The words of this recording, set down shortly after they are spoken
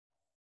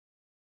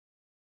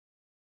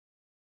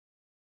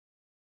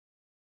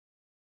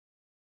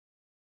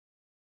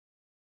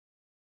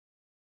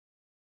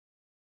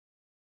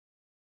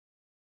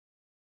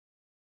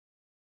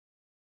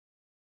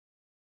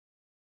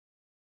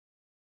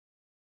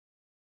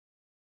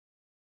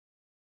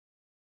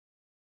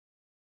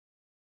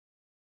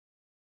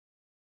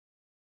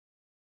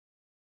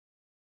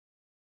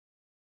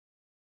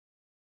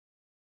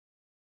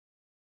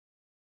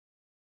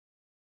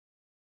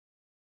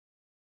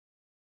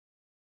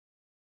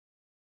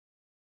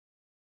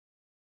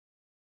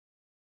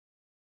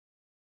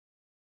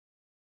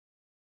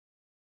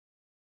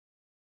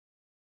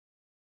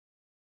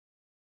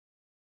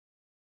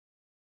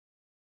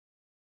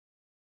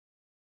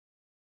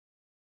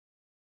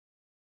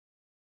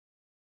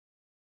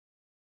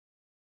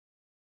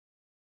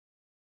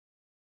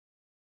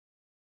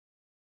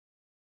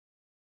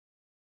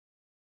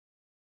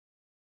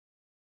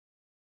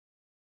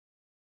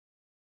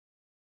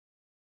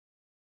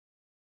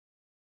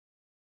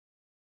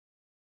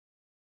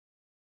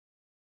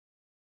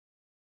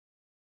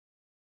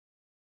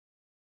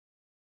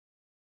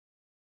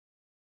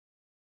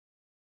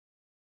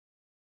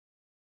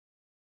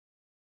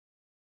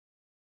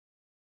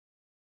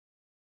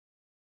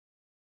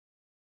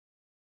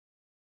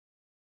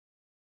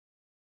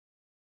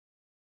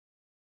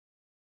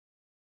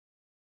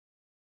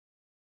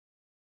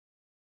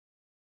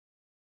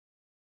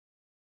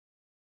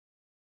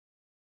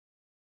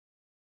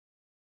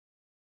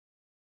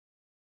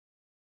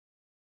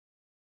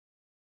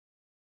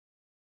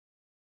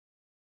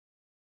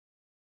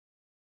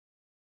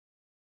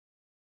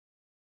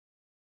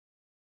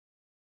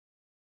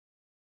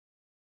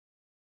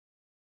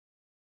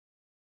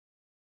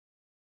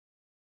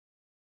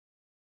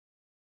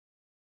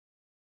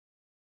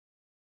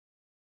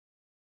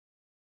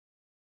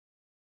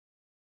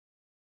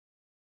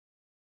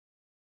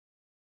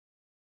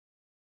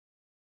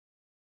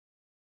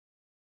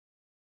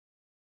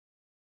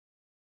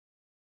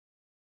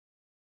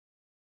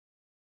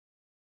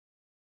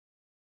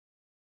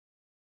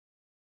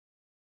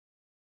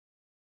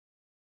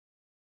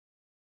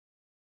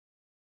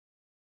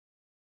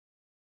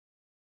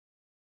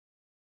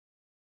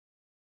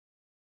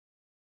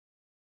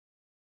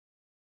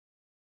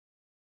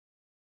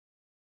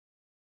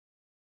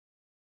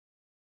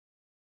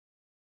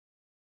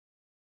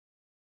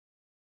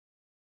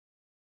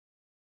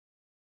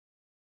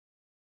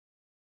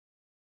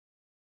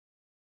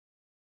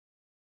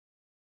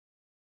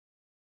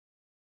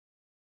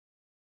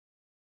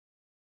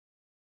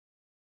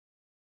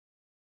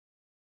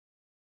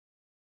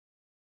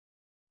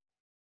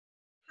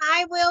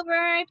Hi,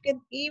 Wilbert.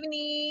 Good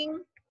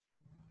evening.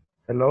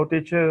 Hello,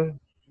 teacher.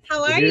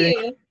 How Good are evening.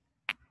 you?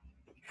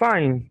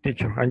 Fine,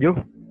 teacher. And you?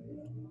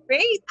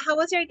 Great. How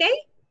was your day?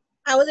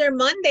 How was your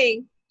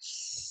Monday?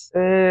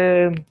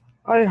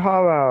 I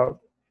have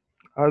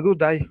a good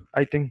day,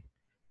 I think.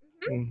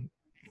 Mhm. Mm,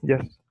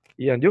 yes.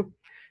 And you?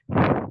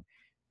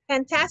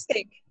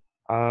 Fantastic.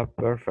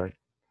 Perfect.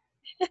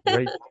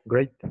 Great,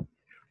 great.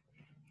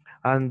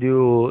 And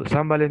you,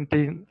 San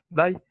Valentin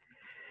Day?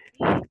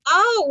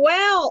 Oh,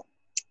 well,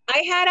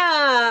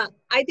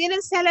 I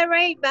didn't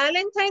celebrate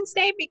Valentine's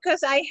Day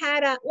because we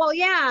had a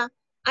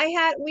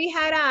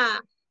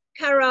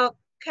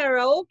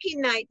karaoke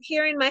night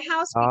here in my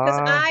house because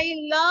Ah, I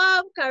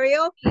love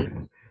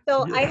karaoke.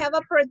 So I yeah. have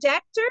a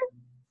projector,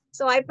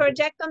 so I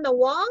project on the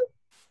wall.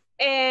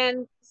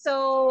 And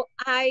so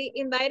I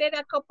invited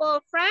a couple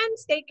of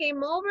friends. They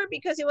came over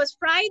because it was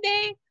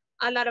Friday,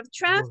 a lot of Oh,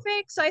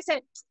 traffic. So I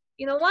said,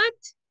 you know what?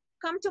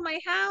 Come to my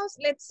house,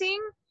 let's sing.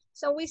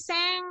 So we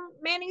sang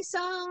many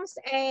songs.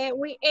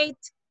 We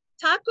ate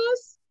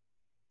tacos,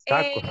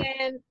 tacos.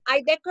 and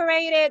I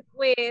decorated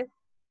with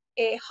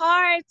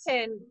hearts,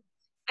 and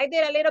I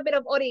did a little bit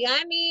of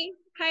origami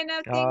kind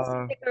of things,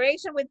 Uh,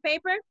 decoration with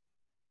paper.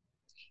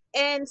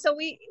 And so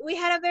we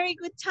had a very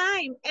good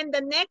time. And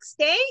the next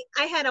day,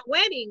 I had a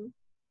wedding,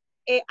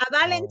 a oh.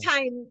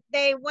 Valentine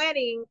Day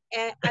wedding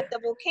at the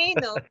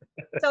volcano.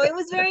 So it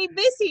was very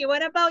busy.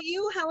 What about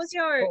you? How was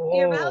your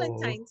Oh,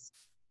 Valentine's?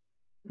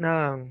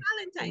 no.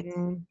 Valentine's.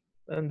 Mm,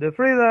 and the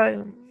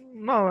Friday,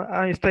 no,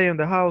 I stay in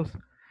the house.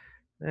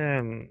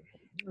 Um,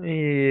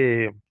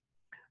 eh,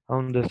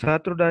 on the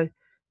Saturday,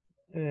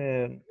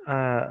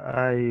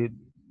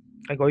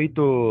 I go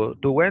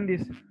to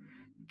Wendy's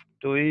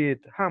to eat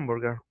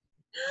hamburger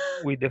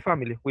with the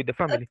family. With the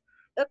family.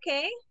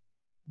 Okay.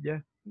 Yeah,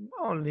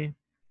 only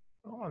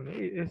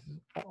it's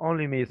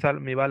only me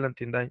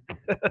Valentine Day.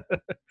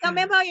 Tell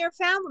me about your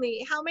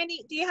family. How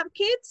many do you have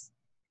kids?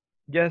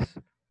 Yes,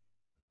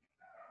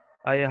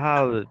 I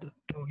have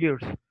 2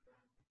 years.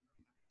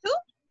 Two?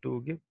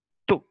 2 years.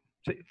 Two.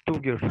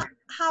 2 years.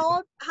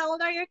 How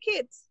old are your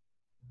kids?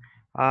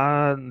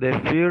 And the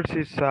first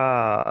is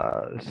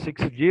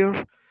 6 years,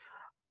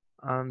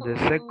 and the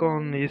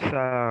second Oh. is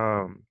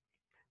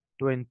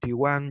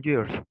 21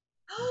 years.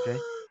 Okay.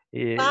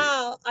 Eh,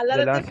 Wow, a lot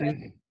the of last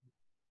difference. is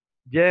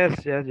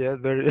yes, yes, yes,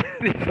 very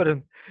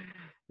different.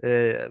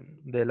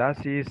 The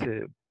last is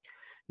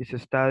a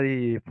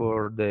study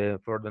for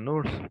the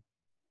nurse.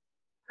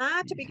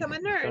 Ah, to become Is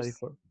a study nurse.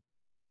 for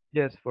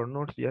yes for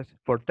nurse, yes,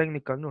 for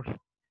technical nurse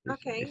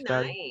Okay, is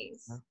study.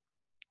 uh, nice.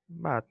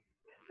 but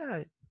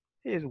uh,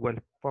 it's well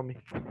for me.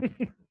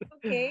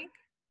 Okay,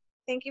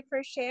 thank you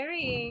for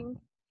sharing.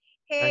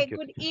 Hey, Thank you,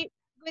 teacher.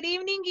 good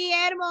evening,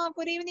 Guillermo.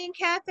 Good evening,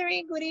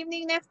 Catherine. Good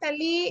evening,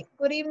 Neftali.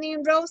 Good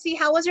evening, Rosie.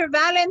 How was your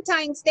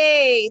Valentine's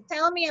Day?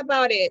 Tell me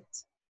about it.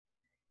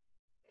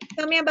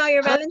 Tell me about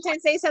your Hi,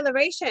 Valentine's Day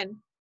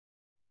celebration.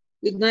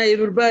 good night,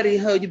 everybody.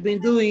 How you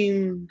been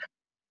doing?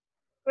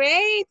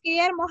 Great,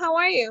 Guillermo. How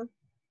are you?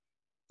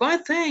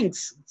 Fine,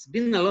 thanks. It's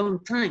been a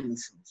long time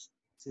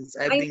since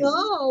I've I been.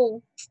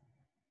 know.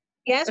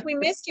 Yes, we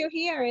missed you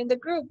here in the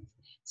group.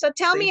 So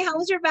tell me, Thank how you.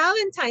 was your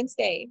Valentine's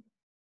Day?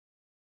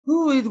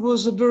 Oh, it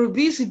was a very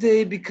busy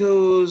day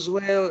because,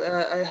 well,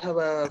 I have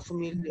a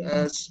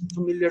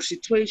familiar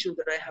situation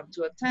that I have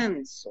to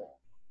attend. So,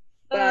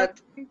 but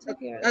Sorry to at,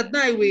 hear at that.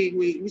 night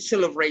we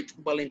celebrate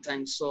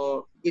Valentine's,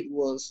 so it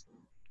was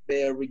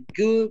very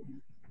good.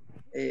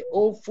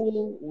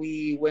 Awful.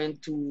 We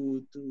went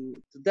to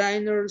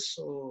diners,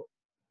 so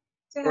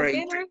To have great.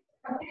 dinner.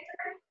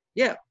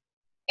 Yeah,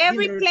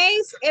 Every dinner.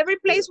 place, every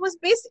Good. place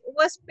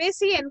was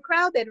busy and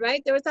crowded,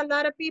 right? There was a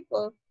lot of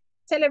people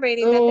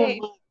celebrating that Oh day.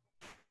 my.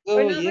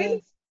 Or Oh not yeah.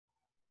 really?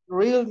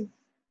 Really?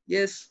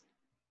 Yes,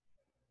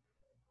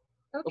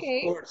 of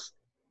Okay. course.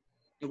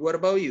 And what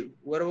about you?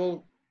 What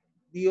about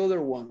the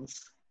other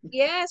ones?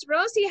 Yes,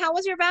 Rosie, how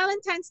was your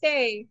Valentine's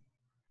Day?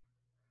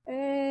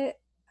 Uh,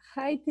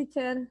 Hi,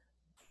 teacher.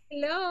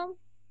 Hello.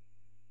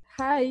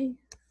 Hi,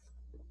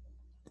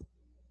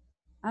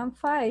 I'm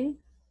fine.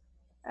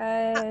 Ah,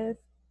 Uh,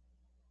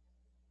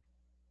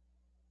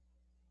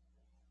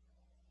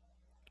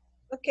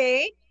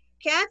 okay.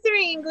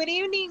 Catherine, good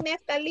evening.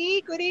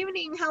 Neftali, good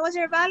evening. How was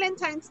your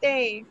Valentine's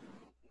Day?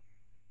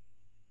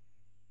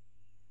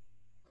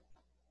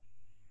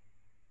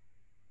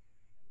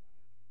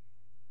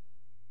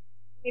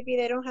 Maybe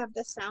they don't have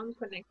the sound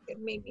connected,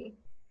 maybe.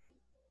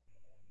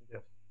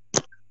 Yes.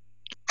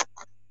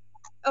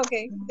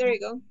 Okay, there you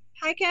go.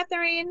 Hi,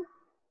 Catherine.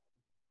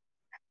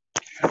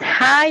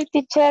 Hi,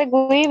 teacher.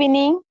 Good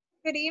evening.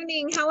 Good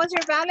evening. How was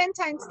your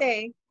Valentine's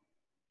Day?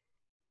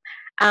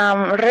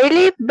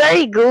 Really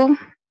very good.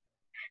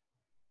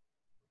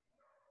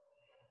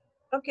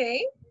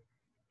 Okay.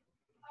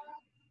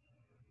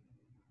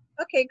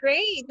 Okay,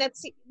 great.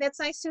 That's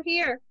nice to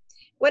hear.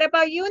 What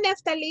about you,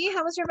 Neftali?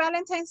 How was your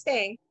Valentine's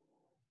Day?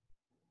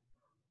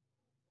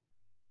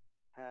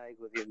 Hi,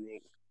 good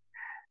evening.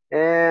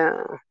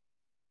 Uh,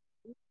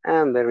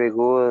 I'm very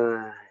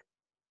good.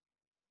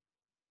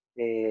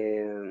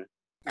 Um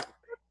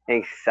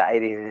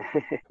Exciting.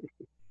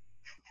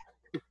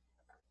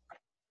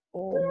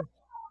 Oh,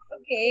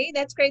 Okay,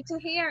 that's great to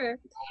hear.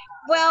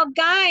 Well,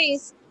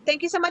 guys,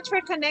 thank you so much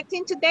for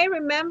connecting today.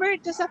 Remember,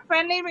 just a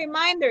friendly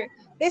reminder,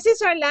 this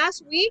is our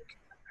last week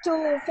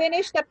to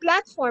finish the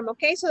platform,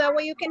 okay? So that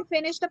way you can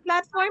finish the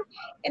platform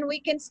and we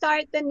can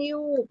start the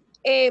new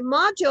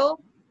module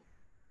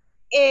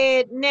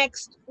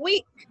next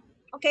week,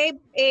 okay?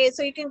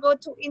 So you can go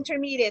to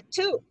intermediate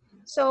 2.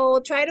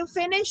 So try to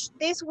finish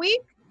this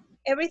week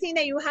everything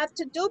that you have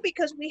to do,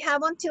 because we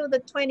have until the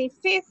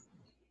 25th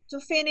to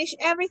finish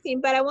everything,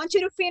 but I want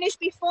you to finish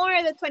before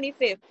the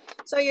 25th.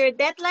 So your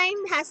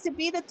deadline has to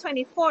be the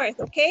 24th,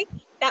 okay?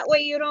 That way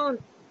you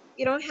don't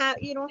have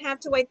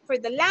to wait for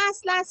the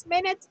last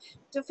minute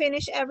to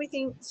finish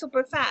everything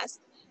super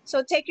fast.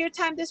 So take your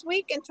time this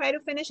week and try to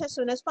finish as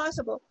soon as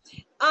possible.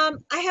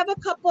 I have a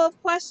couple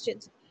of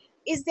questions.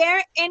 Is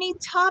there any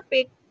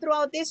topic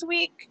throughout this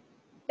week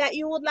that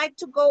you would like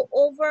to go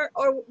over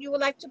or you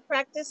would like to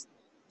practice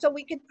so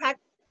we could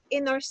practice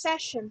in our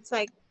sessions,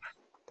 like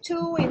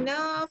to,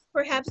 enough,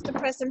 perhaps the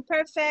present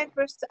perfect,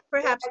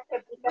 perhaps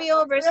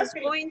will versus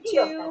going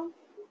to?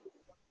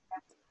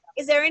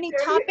 Is there any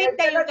topic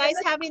that you guys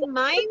have in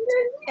mind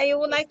that you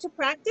would like to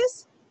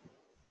practice?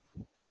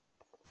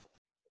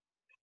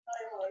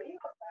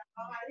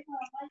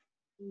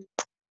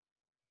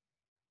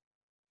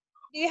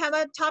 Do you have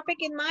a topic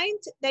in mind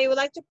that you would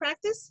like to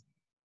practice?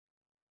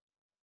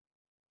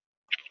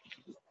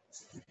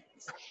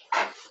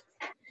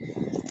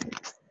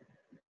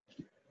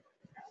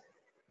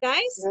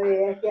 Guys?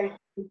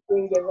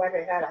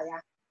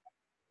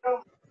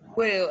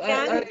 Well,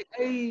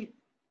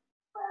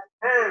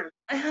 Yeah.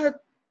 I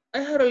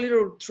had a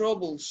little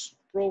troubles.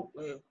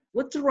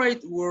 What's the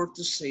right word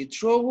to say?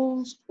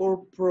 Troubles or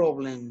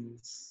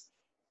problems?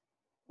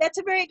 That's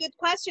a very good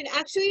question.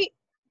 Actually,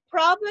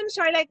 problems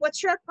are like,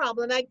 what's your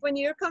problem? Like when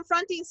you're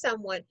confronting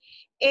someone,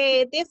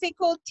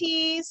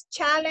 difficulties,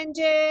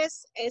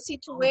 challenges,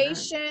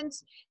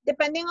 situations,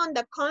 depending on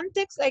the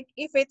context. Like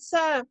if it's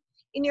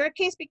in your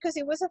case, because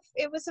it was a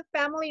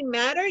family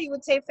matter, you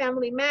would say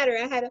family matter.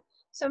 I had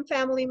some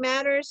family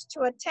matters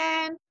to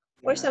attend,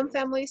 or some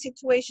family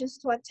situations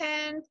to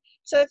attend.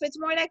 So if it's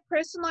more like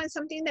personal and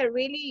something that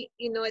really,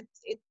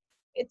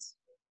 it's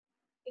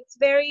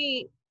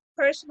very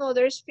personal,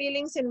 there's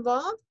feelings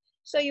involved,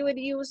 so you would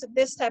use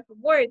this type of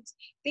words,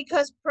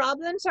 because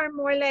problems are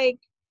more like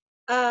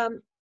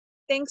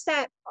things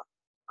that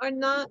are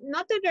not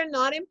that they're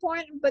not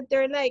important, but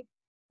they're like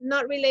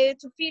not related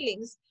to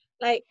feelings,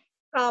 like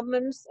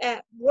problems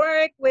at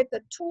work with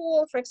a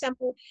tool. For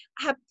example,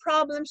 I have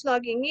problems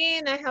logging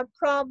in, I have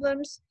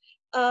problems,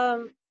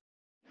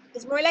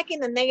 it's more like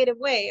in a negative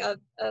way of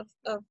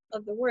the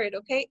word,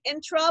 okay?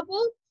 And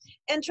trouble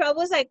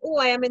is like, oh,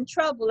 I am in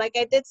trouble, like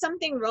I did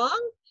something wrong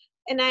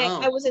and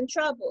I was in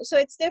trouble. So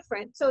it's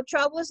different. So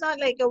trouble is not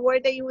like a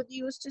word that you would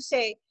use to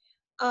say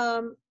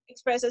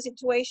express a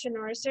situation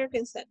or a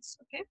circumstance,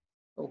 okay?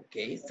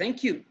 Okay,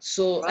 thank you.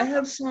 So I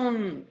have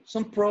some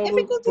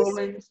Difficulties.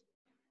 problems.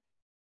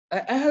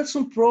 I had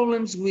some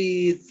problems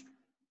with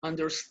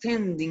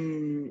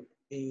understanding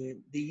the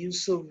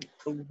use of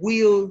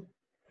will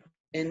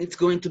and it's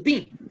going to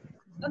be.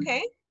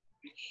 Okay.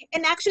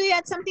 And actually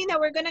that's something that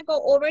we're gonna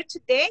go over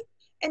today.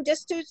 And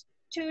just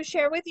to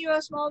share with you a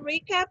small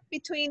recap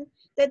between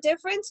the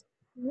difference,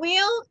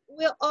 will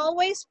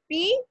always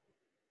be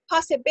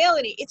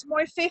possibility. It's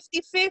more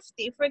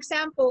 50-50. For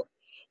example,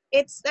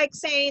 it's like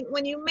saying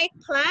when you make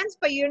plans,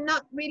 but you're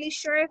not really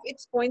sure if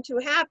it's going to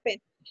happen.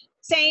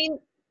 Saying,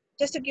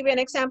 just to give you an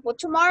example,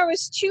 tomorrow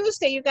is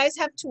Tuesday, you guys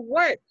have to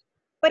work.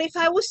 But if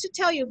I was to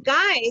tell you,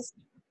 guys,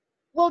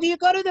 will you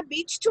go to the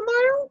beach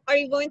tomorrow? Are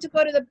you going to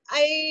go to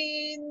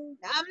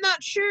I'm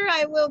not sure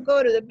I will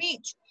go to the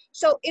beach.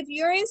 So if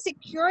you're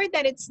insecure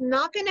that it's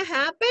not going to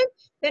happen,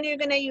 then you're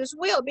going to use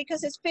will,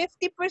 because it's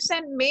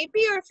 50%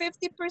 maybe or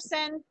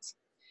 50%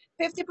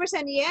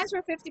 yes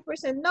or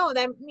 50% no.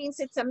 That means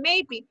it's a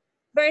maybe.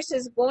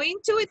 Versus going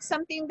to, it's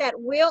something that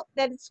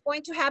it's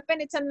going to happen.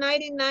 It's a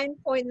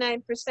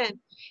 99.9%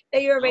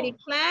 that you already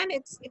planned.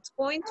 It's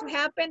going to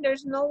happen.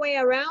 There's no way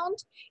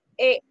around.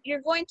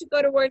 You're going to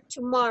go to work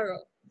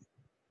tomorrow.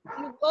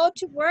 You go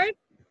to work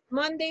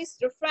Mondays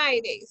through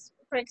Fridays,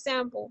 for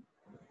example.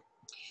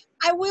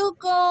 I will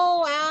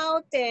go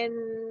out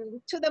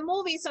and to the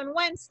movies on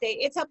Wednesday.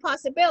 It's a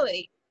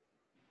possibility.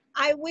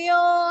 I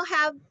will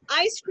have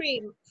ice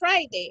cream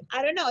Friday.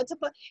 I don't know.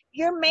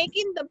 You're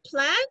making the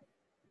plan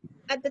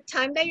at the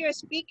time that you're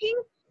speaking,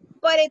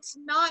 but it's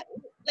not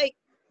like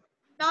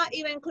not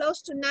even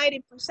close to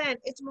 90%.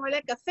 It's more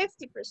like a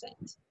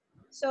 50%.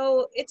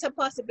 So it's a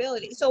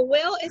possibility. So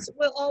will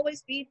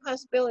always be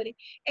possibility.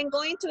 And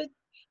going to,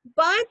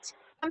 but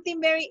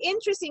something very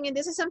interesting, and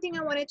this is something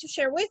I wanted to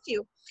share with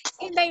you.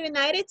 In the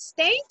United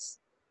States,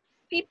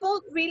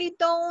 people really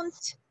don't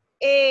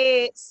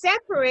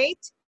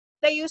separate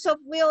the use of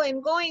will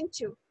and going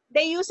to.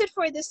 They use it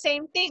for the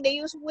same thing. They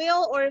use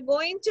will or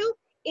going to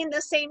in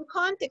the same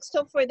context.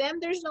 So for them,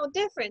 there's no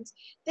difference.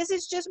 This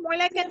is just more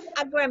like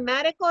a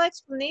grammatical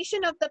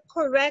explanation of the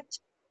correct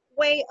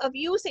way of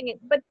using it.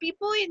 But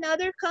people in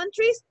other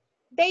countries,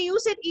 they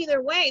use it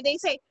either way. They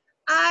say,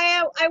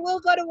 I will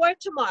go to work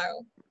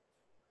tomorrow.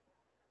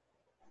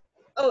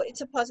 Oh,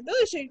 it's a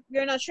possibility. So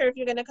you're not sure if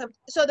you're gonna come.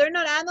 So they're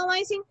not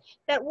analyzing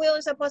that will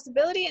is a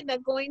possibility and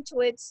that going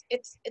to it's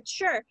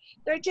sure.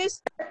 They're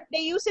just, they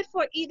use it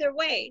for either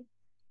way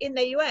in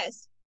the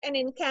US and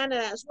in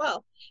Canada as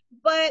well.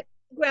 But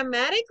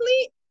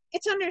grammatically,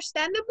 it's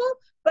understandable,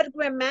 but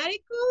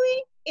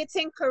grammatically, it's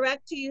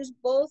incorrect to use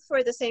both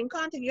for the same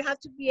content. You have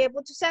to be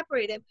able to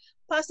separate them.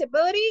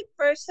 Possibility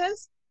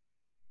versus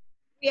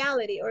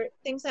reality, or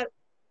things that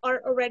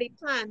are already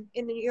planned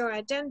in your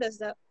agendas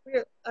that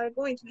are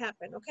going to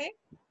happen, okay?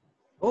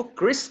 Oh,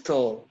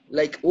 crystal,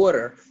 like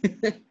water.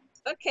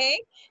 Okay,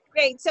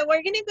 great. So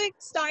we're gonna get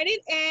started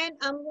and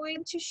I'm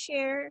going to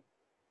share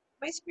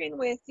my screen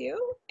with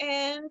you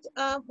and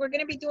we're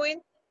gonna be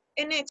doing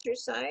an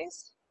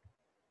exercise.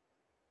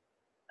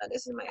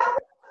 This is my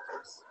other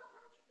exercise.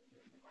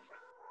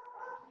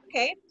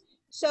 Okay,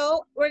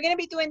 so we're gonna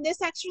be doing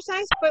this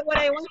exercise, but what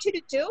I want you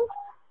to do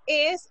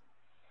is,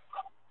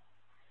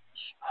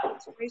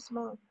 it's very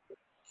small.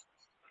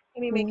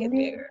 Let me make it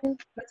bigger.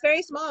 It's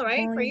very small,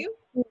 right, for you?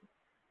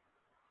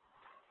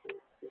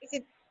 Is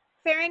it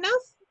fair enough?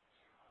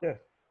 Yes.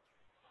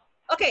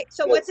 Okay,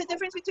 so what's the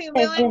difference between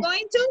will and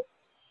going to?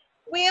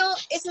 Will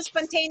is a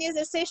spontaneous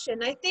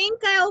decision. I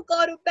think I'll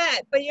go to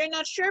bed, but you're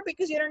not sure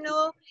because you don't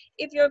know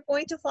if you're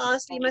going to fall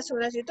asleep as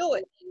soon as you do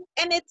it.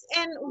 And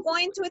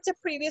going to, it's a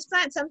previous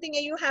plan, something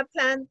that you have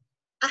planned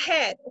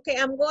ahead. Okay,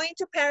 I'm going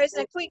to Paris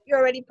next week. You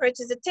already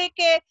purchased a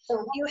ticket.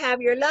 You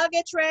have your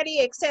luggage ready,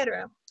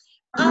 etc.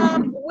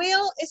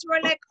 Will is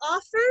more like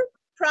offer,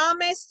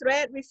 promise,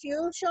 threat,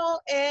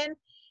 refusal, and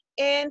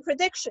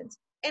predictions.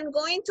 And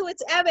going to,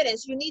 its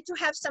evidence. You need to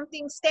have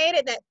something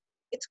stated that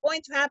it's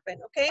going to happen,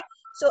 okay?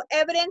 So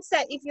evidence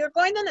that if you're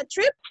going on a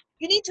trip,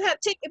 you need to have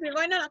if you're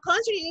going on a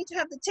concert, you need to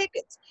have the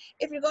tickets.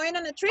 If you're going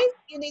on a trip,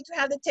 you need to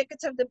have the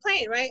tickets of the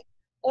plane, right?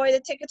 Or the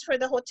tickets for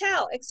the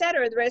hotel,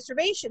 etc., the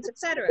reservations,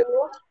 etc.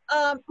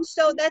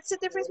 So that's the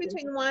difference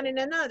between one and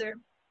another.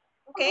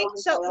 Okay,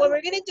 so what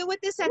we're gonna do with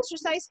this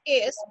exercise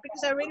is,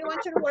 because I really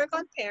want you to work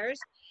on pairs,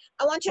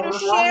 I want you to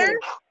share,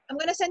 I'm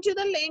gonna send you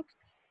the link,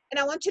 and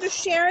I want you to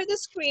share the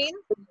screen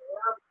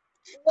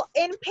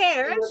in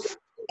pairs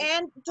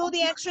and do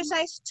the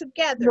exercise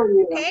together,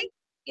 okay?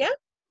 Yeah?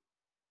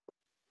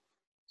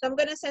 So I'm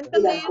gonna send the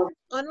link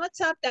on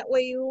WhatsApp, that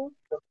way you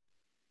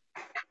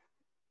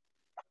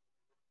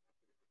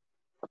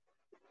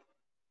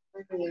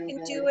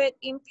can do it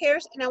in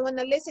pairs, and I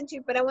wanna listen to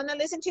you, but I wanna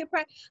listen to you.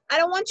 I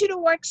don't want you to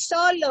work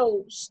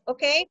solos,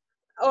 okay?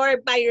 Or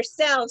by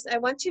yourselves. I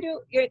want you to,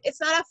 it's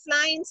not a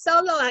flying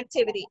solo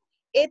activity.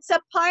 It's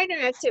a partner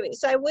activity.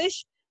 So I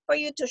wish for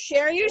you to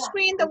share your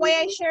screen the way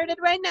I shared it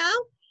right now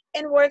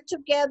and work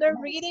together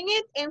reading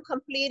it and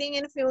completing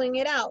and filling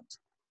it out.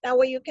 That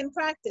way you can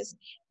practice.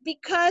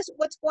 Because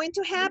what's going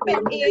to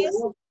happen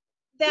is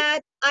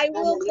that I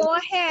will go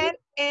ahead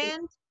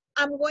and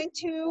I'm going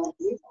to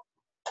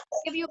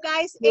give you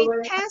guys a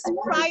test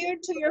prior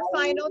to your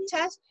final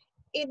test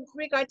in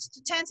regards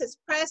to tenses: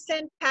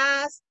 present,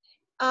 past,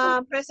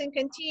 present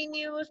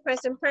continuous,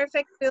 present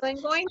perfect, feeling,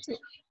 going to.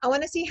 I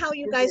want to see how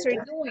you guys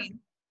are doing.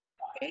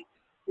 Okay.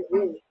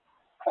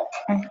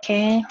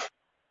 Okay.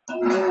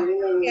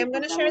 Okay, I'm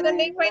going to share the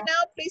link right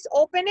now. Please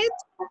open it,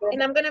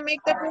 and I'm going to make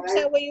the groups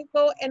that way you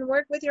go and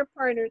work with your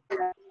partner.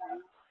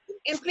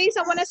 And please,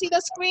 I want to see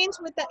the screens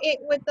with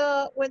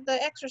the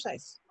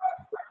exercise.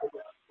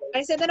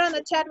 I said that on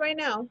the chat right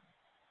now.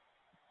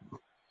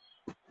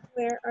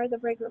 Where are the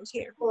break rooms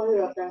here? Go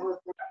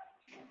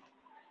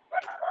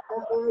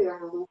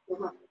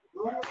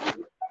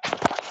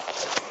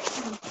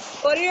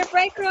to your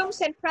break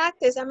rooms and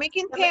practice. I'm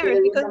making pairs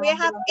because we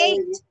have 8.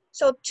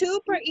 So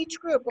 2 per each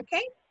group,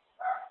 okay?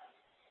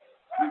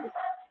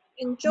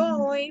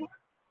 Enjoy.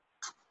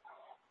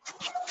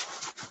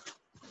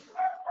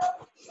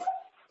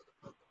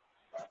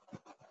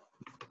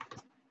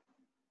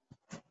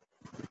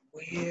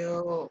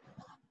 Well,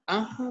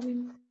 I'm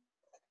having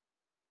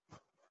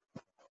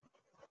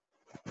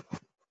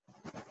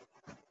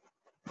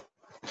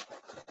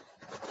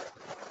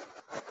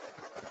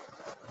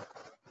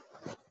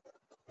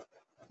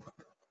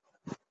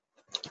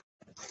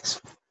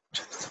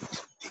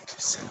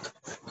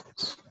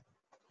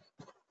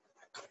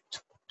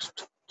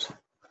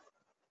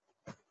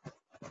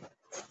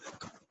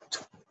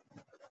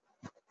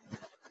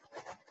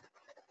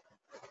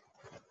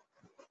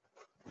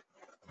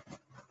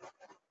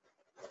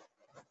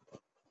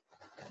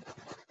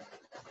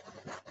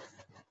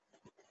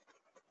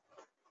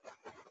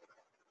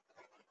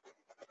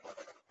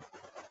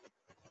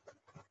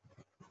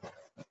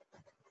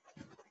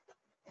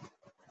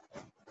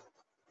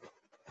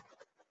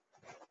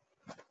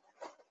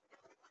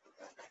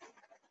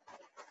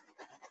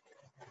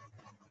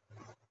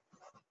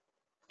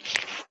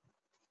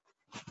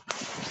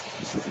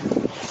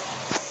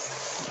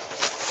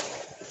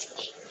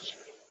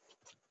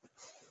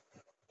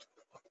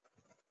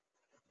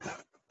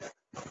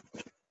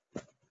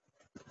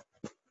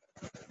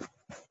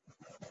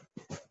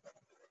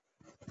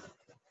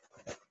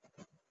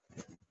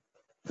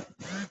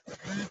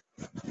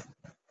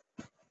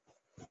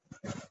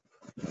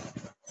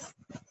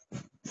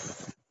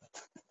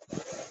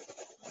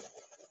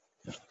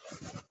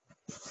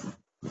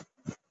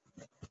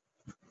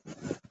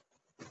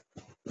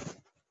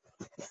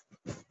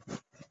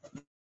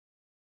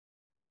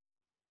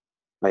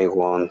I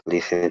won't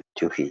listen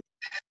to this.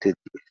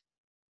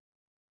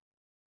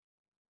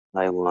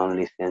 I won't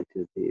listen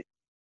to this.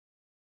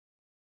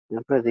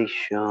 The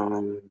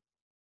prediction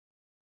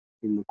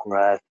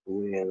Democrats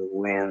will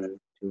win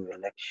the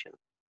election.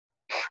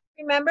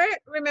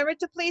 Remember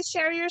to please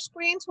share your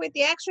screens with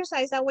the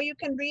exercise. That way you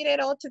can read it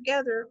all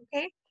together,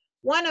 okay?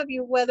 One of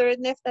you, whether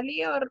it's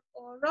Neftali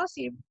or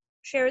Rossi,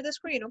 share the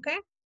screen, okay?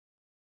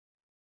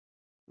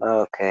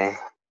 Okay.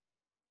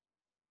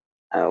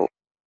 Oh,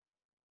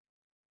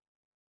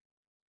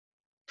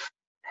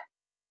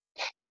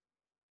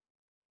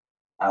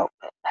 oh.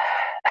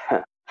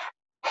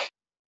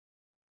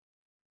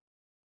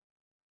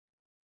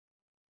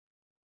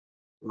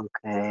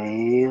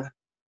 Okay.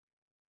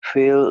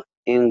 Fill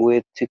in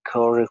with the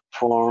correct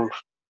forms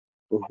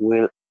of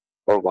will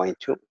or going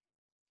to.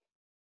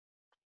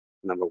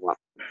 Number one.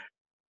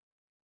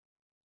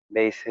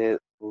 Based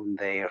on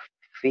their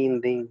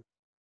finding,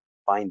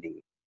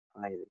 finding.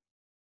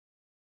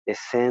 The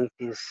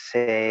sentence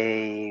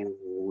say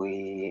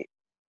we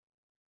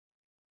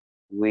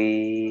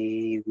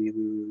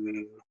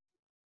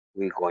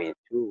going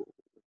to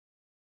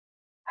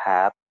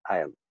have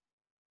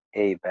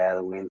a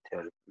bad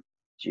winter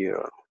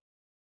year.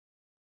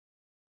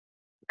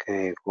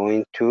 Okay,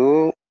 going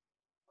to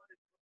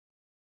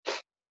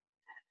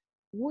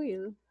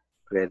Will.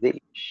 predict.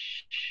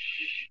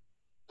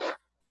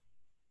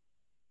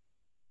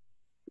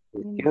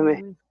 Excuse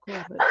me.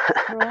 Is correct.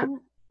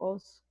 From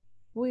us.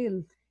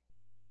 Will.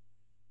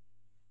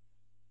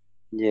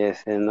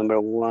 Yes, and number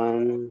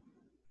one,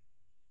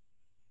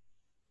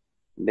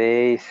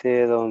 based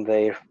on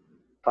their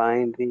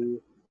finding,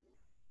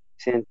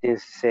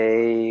 sentence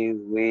say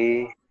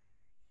we.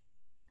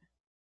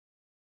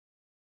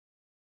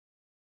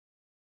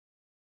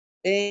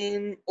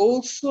 And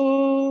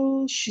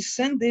also she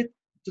sent it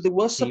to the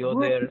WhatsApp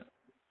group.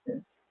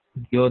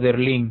 The other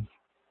link.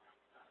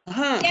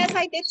 Yes,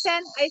 I did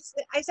send.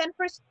 I sent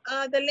first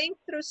the link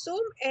through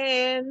Zoom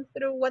and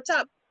through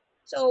WhatsApp.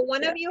 So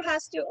one of you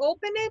has to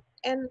open it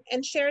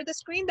and share the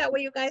screen. That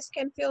way you guys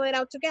can fill it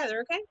out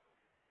together. Okay.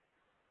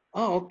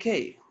 Oh,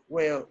 okay.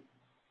 Well,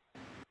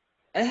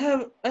 I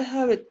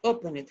have it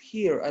open it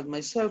here at my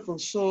cell phone,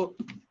 so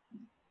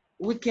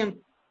we can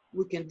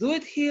do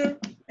it here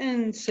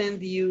and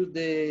send you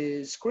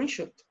the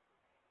screenshot.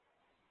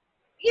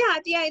 Yeah,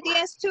 the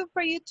idea is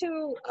for you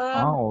to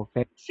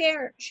Okay.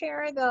 share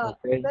the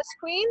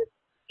screen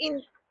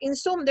in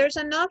Zoom. There's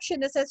an option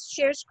that says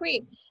share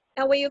screen.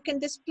 That way you can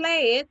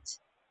display it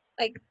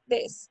like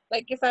this.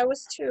 Like if I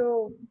was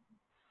to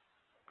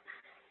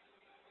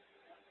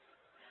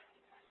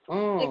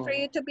like for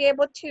you to be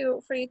able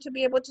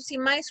to see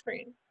my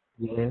screen.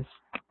 Yes.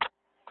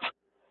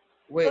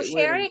 So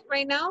share it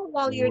right now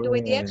while you're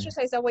doing the Well,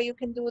 exercise. That way you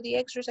can do the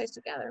exercise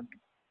together.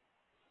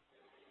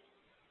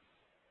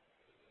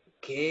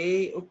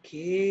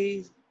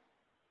 Okay.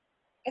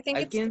 I think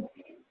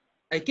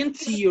I can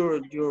see your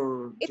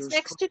it's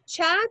next to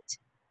chat.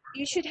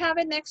 You should have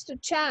it next to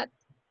chat.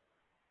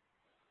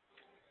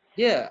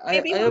 Yeah,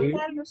 Maybe I Juan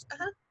Carlos.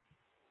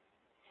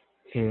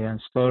 I'm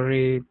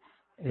sorry,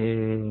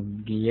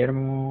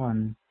 Guillermo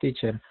and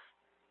teacher.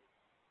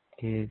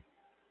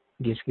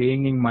 The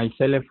screen in my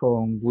cell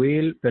phone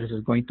will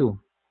versus going to.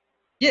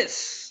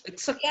 Yes,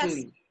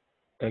 exactly.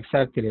 Yes.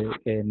 Exactly.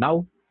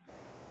 Now.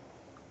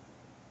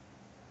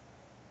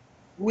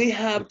 We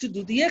have to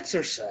do the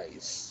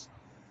exercise.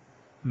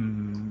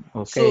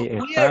 Okay, So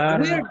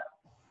start.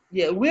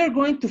 we are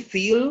going to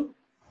fill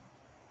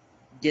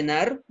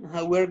llenar.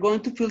 We're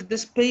going to fill the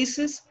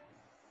spaces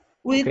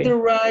with the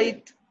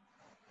right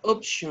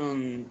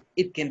option.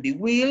 It can be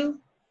will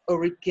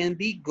or it can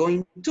be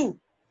going to.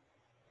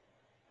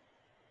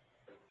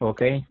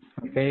 Okay.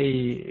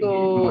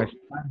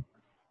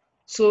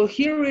 So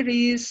here it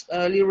is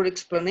a little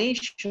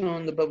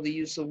explanation about the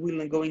use of will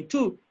and going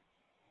to.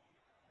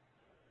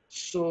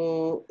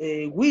 So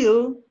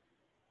will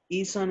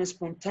is an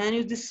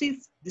spontaneous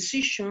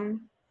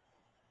decision.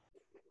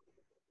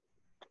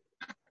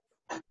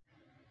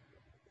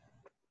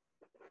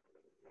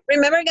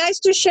 Remember, guys,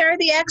 to share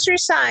the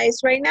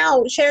exercise right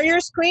now. Share your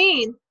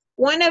screen.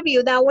 One of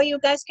you. That way you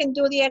guys can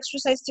do the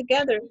exercise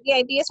together. The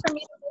idea is for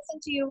me to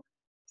listen to you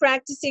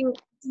practicing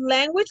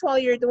language while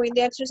you're doing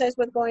the exercise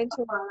with going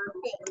to.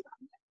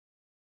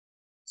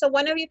 So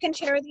one of you can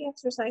share the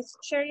exercise.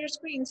 Share your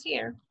screens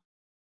here.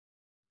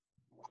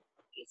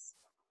 Please.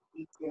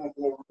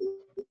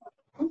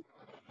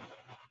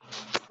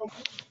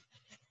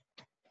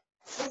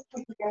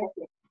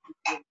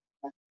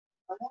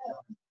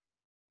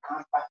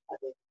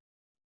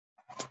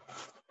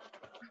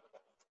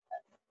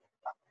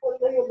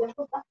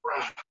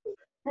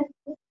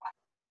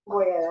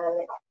 Voy a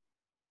darle.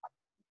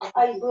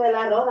 Ahí tuve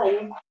la rosa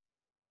ahí.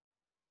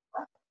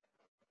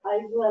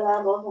 Ahí tuve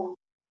la rosa.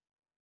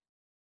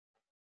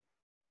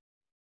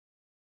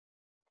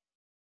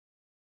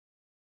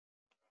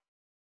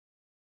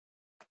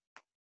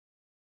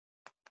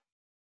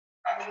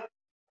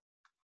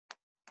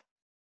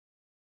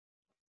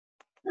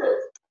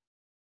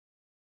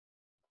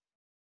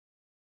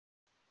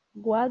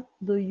 What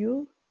do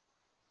you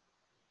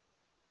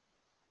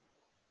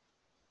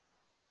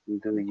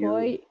do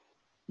you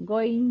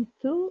going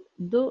to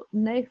do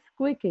next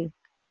weekend?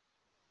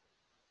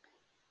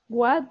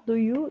 What do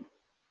you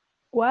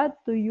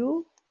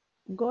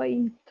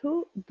going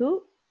to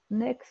do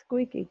next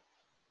weekend?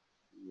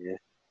 yes,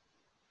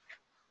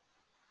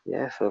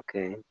 yes,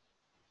 okay.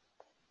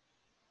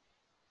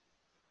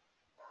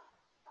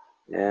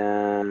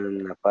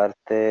 En la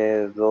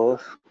parte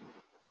 2,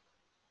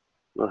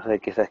 no sé,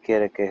 quizás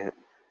quiere que,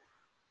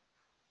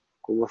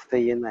 ¿cómo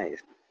se llena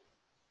esto?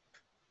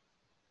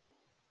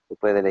 Se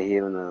puede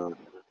elegir una.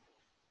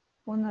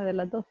 Una de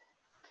las dos.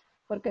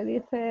 Porque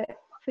dice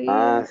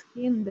Ah,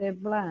 fill in the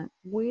blank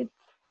with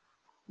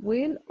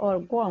will or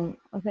won't.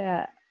 O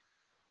sea,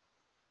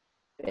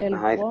 el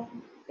ajá,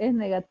 won't es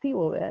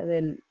negativo,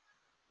 ¿verdad?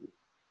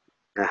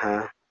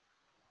 ajá.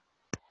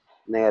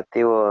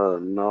 Negativo,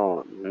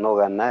 no, no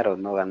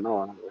ganaron, no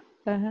ganó.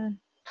 Ajá.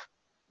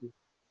 Sí,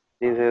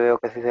 sí veo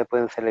que sí se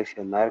pueden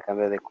seleccionar,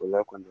 cambiar de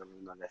color cuando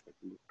uno le hace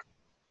clic.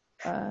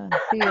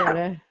 Sí,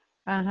 ¿verdad?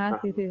 Ajá,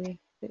 Ajá. sí.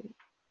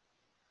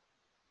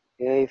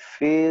 Okay,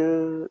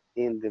 fill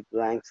in the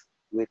blanks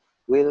with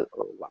will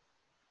or want.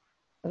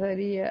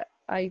 Sería,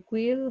 I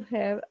will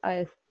have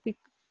a stick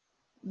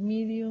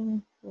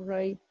medium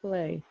rare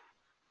please.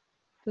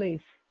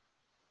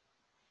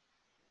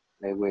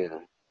 I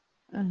will.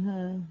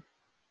 Ajá.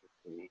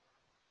 Okay.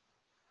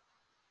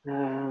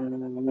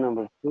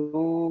 Number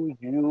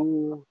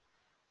 2,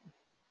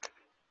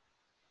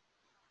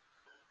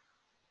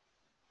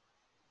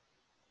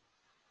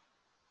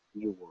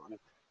 you want.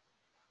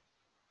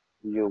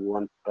 You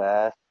won't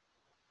pass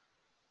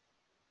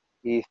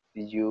if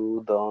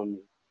you don't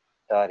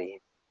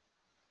study.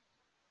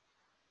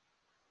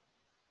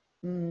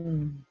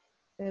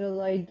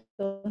 Pero hay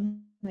dos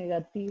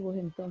negativos,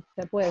 entonces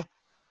se puede.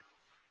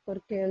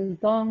 Porque el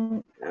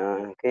don,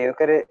 Que yo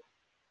creo,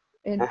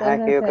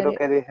 ajá, que entonces yo creo sería,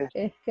 que dice,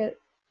 es que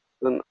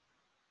tú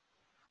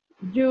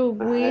you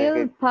ajá, es will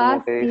que como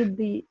pass que dice, if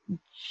the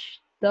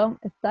don't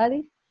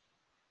study.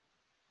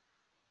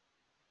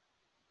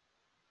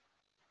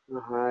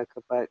 ajá,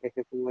 es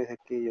que como dice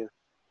aquí,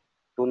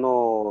 tú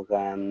no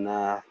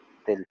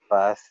ganaste el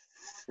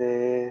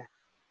pase,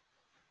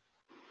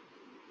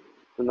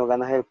 tú no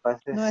ganas el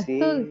pase No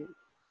estudia.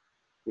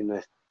 si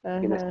no,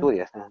 si no Ajá.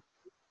 estudias.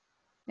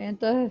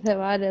 Entonces se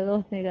vale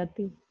dos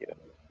negativos.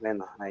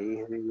 Bueno,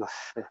 ahí sí no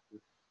sé,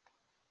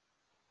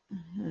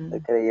 estoy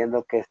Ajá.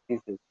 creyendo que sí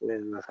se puede.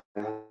 No sé.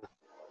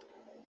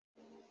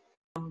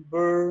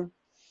 Number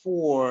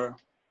 4.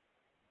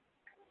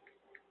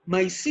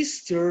 My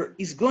sister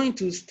is going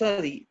to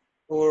study,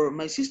 or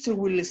my sister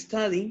will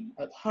study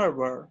at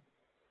Harvard.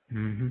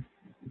 Mhm.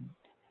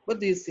 What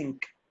do you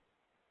think?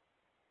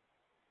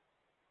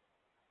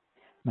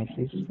 My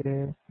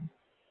sister.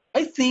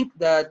 I think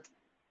that,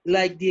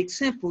 like the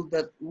example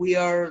that we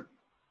are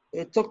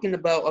talking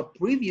about a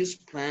previous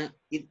plan,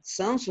 it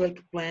sounds like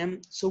a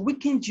plan, so we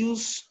can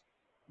use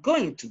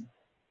going to.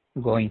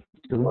 Going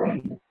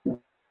to.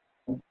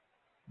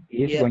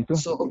 Is Yeah, going to.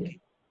 so okay.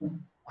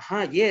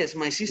 Yes,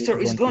 my Is sister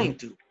is going to. going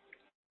to.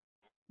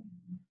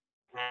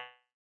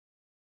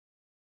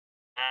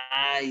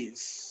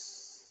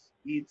 Nice.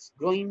 It's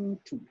going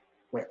to.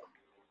 Well,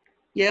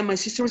 yeah, my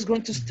sister is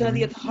going to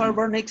study at Mhm.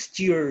 Harvard next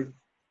year.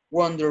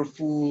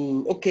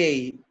 Wonderful.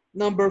 Okay,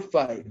 number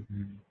 5.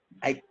 Mhm.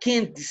 I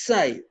can't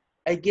decide.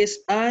 I guess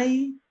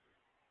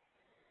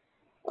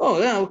oh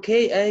yeah,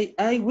 okay,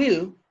 I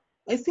will.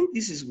 I think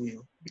this is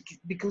will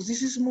because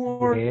this is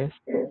more, Yes.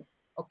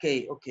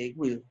 okay,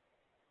 will.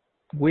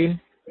 Will.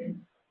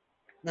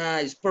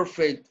 Nice,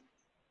 perfect.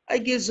 I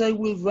guess I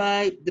will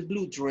buy the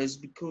blue dress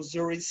because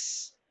there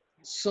is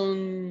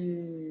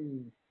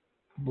some,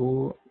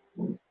 uh,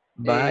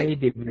 Buy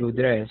the blue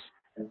dress.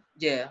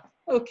 yeah,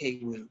 okay,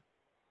 will.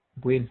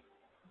 Will.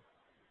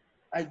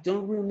 I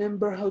don't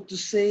remember how to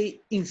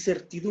say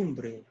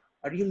incertidumbre.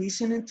 Are you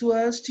listening to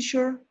us,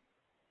 teacher?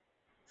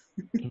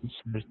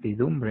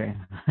 Incertidumbre.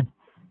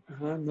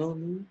 No,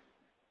 no.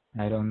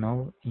 I don't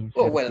know.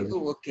 Oh, well,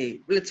 Incertidumbre. okay,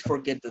 let's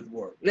forget that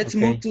word. Let's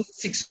move Okay. to the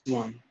sixth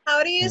one.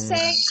 How do you Uh,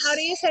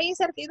 say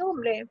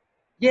incertidumbre?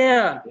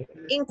 Yeah,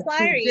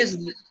 Inquiry. yes,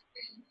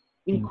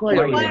 inquiry.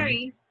 inquiry.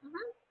 Inquiry.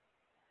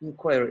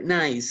 Inquiry,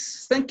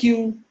 nice, thank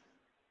you.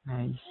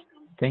 Nice.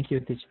 Thank you,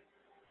 teacher.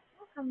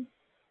 Welcome.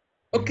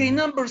 Okay, Mhm.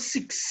 number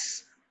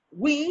 6.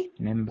 We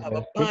have Number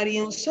a 6. party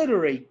on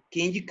Saturday.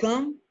 Can you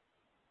come?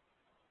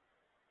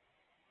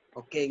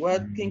 Okay,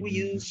 what can we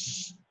Mm,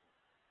 use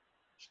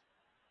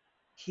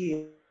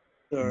here?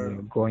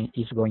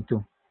 is going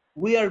to.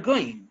 We are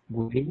going.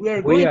 We We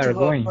are we going to are have a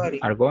going.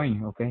 party. Are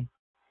going. Okay.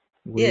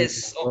 We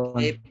Yes, are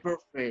okay, going.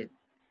 perfect.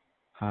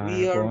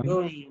 We Are are going.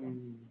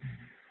 going.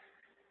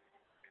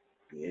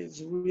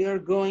 Yes, we are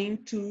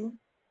going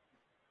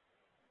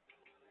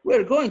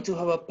to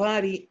have a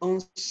party on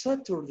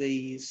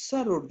Saturday.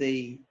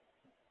 Saturday.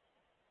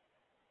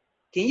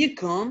 Can you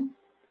come?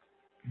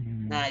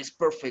 Mm, Nice,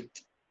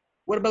 perfect.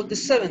 What about the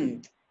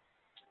 7th?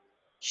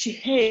 She she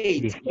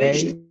hates hates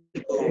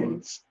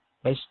vegetables.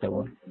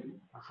 vegetable.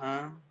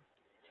 Uh-huh.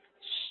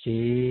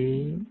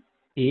 She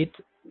eat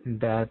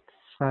that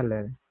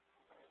salad.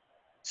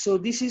 So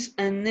this is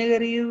a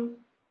negative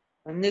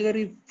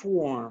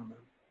form.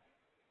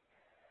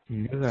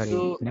 Negative.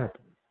 So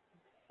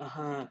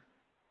Negative.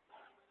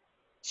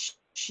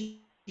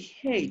 she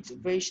hates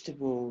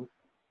vegetable.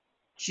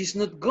 She's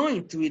not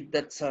going to eat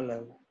that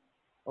salad.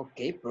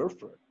 Okay,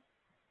 perfect.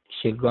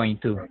 She's going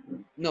to.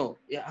 No,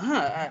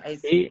 yeah, I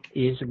She think.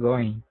 is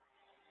going.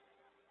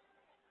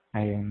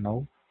 I don't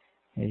know.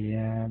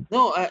 Yeah.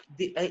 No,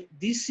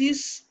 this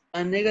is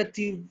a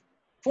negative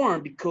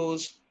form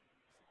because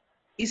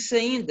it's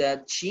saying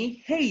that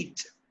she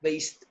hates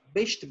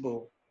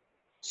vegetable.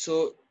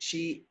 So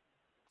she,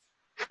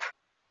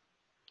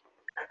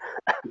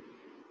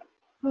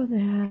 Oh,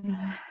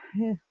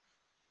 yeah.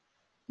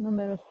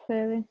 Number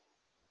 7.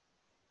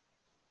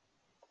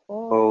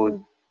 Oh,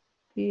 Oh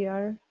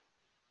dear,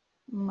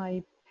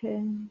 my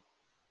pen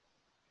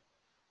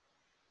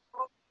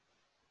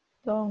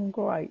don't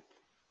write.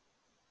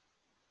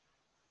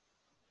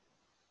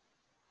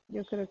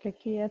 Yo creo que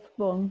aquí es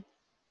bon.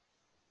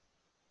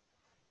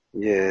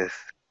 yes.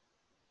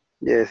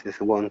 Yes,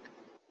 it's one.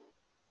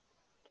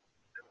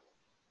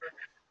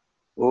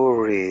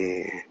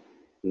 Uri,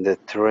 the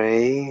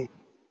train.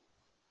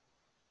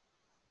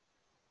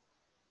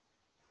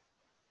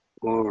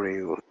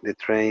 Uri, the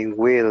train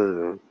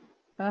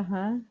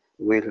Ajá,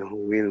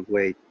 will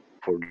wait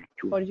for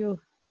you. for you.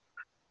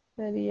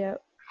 Sería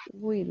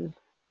will.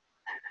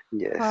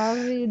 Yes.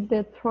 Harry,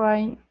 the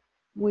train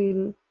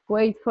will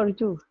wait for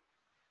you.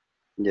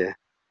 Yeah.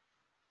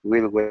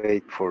 Will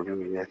wait for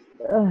you. Yes.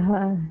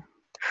 Ajá.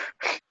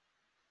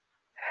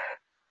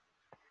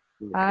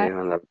 Okay, Ah,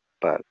 on la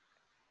par.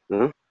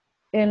 ¿No?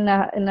 en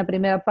la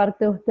primera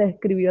parte usted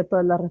escribió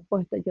todas las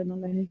respuestas, yo no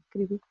las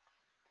escribí.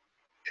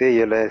 Sí,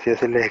 yo le decía,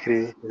 se le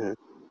escribí.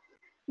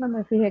 No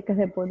me fijé que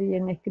se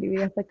podían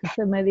escribir hasta que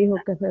usted me dijo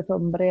que se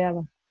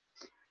sombreaba.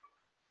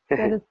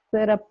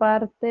 Tercera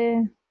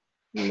parte,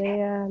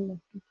 lea lo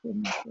que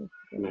tiene que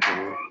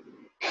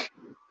ser.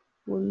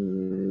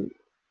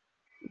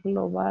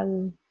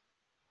 Global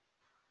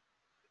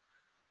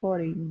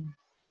foreign.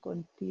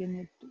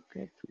 Continue to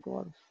get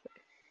course.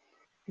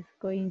 Is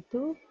going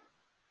to,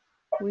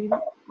 will,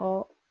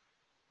 or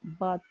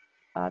but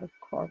are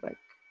correct.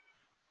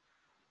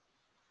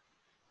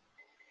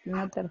 En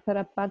la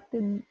tercera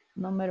parte,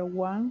 número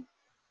 1.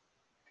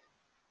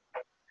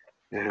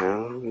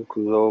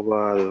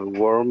 Global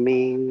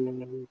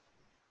warming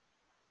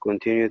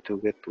continue to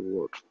get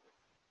worse.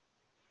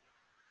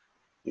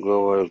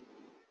 Global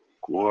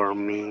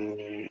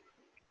warming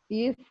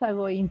Is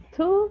going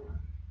to,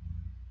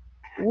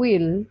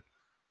 will,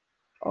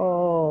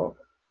 o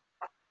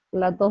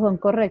las dos son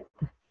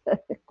correctas.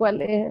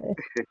 ¿Cuál es?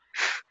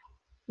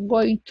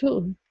 Going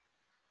to.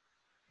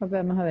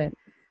 Vamos a ver.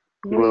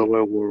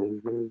 global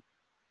warming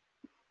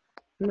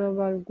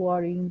Global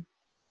warming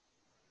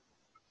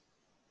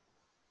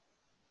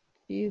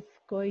is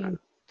going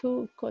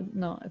to,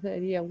 no,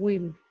 sería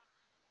will.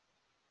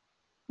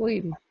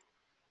 Will.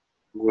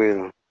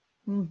 will.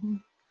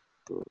 Mhm.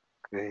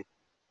 Okay.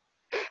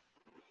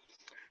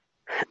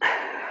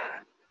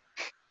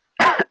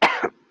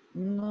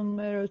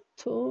 Number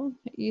 2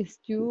 is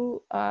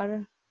you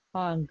are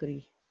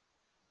hungry.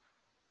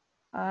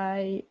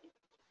 I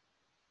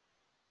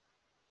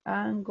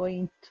am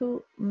going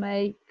to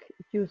make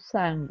you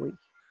sandwich.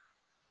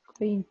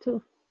 Going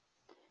to.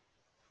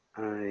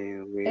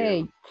 I will.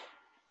 8.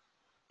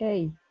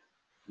 8.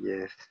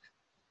 Yes.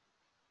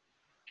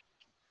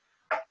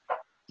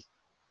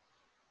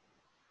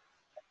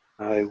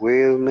 I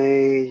will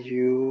make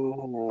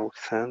you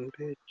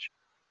sandwich.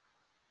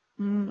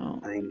 No.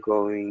 I'm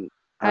going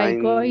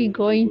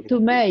to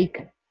make.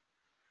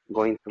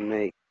 Going to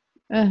make.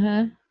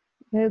 Uh-huh.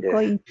 They're Yes.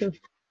 going to.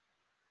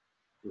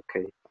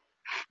 Okay.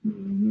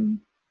 Mhm.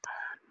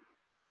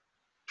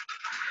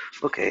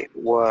 Okay.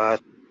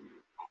 What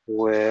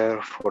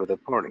were for the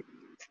party?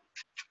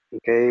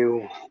 Okay.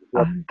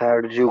 What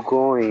are you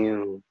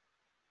going?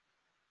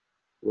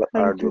 What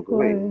are you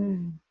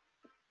going?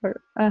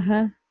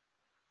 Ajá.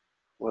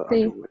 What are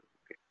Sí. you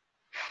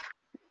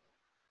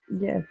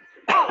Yes.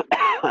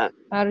 going?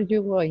 Are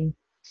you going?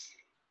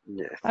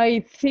 Yes.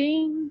 I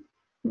think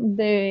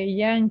the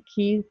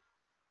Yankees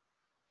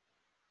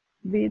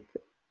beat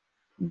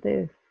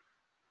the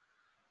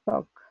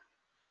Sox.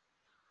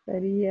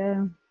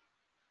 Sería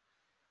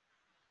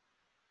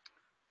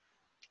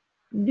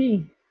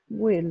D.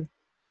 Will.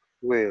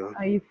 Will.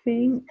 I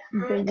think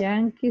the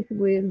Yankees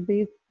will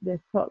beat the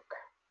Sox.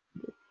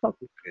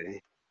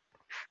 Okay.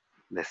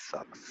 The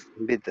socks.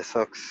 Beat the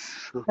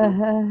socks.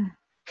 Ajá.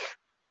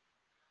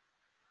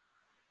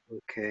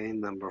 Okay,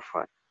 number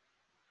 5.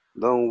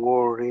 Don't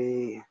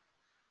worry.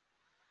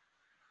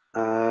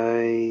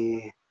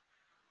 I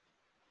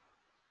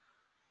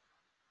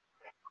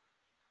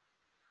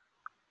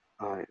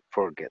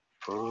forget.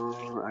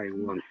 I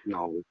won't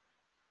know.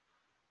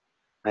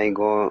 I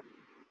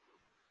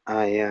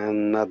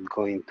am not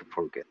going to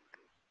forget.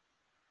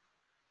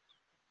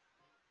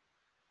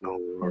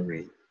 Don't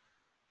worry.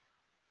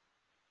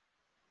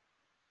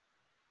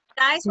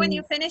 Guys, when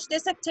you finish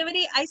this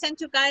activity, I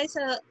sent you guys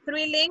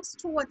 3 links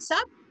to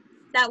WhatsApp.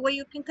 That way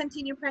you can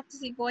continue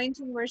practicing going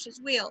to versus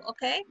will,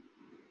 okay?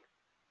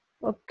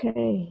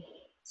 Okay.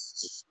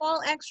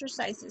 Small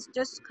exercises,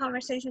 just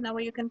conversation. That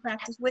way you can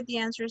practice with the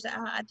answers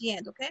at the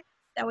end, okay?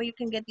 That way you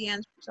can get the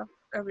answers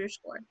of your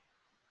score.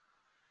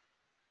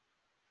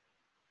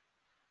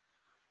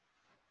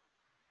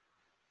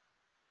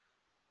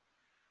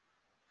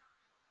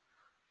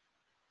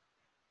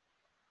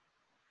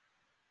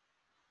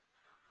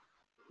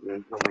 No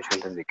mucho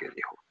entendí qué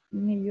dijo.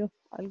 Ni yo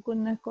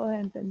algunas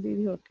cosas entendí,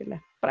 dijo que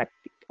las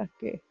prácticas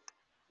que...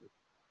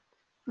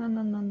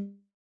 No.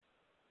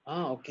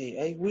 Ah, okay.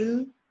 I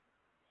will.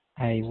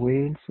 I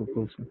will,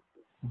 supuso.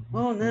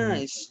 Oh,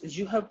 nice.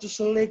 You have to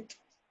select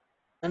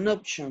an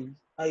option.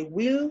 I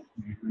will.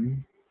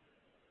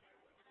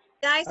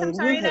 Guys, I I'm will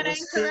sorry that have I a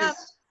interrupt.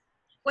 safe.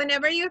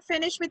 Whenever you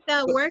finish with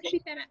the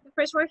worksheet, the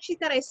first worksheet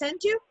that I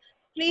sent you,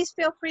 please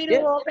feel free to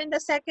Yeah. open the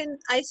second.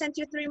 I sent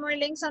you 3 more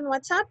links on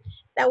WhatsApp.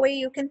 That way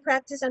you can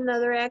practice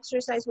another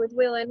exercise with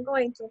will and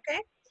going to, okay?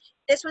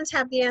 This ones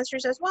have the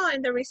answers as well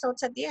and the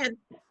results at the end.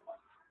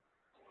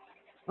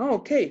 Oh,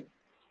 okay.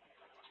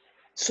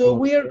 So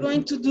we are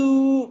going to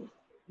do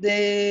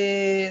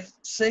the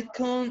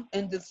second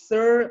and the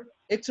third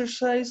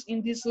exercise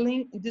in this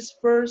link, in this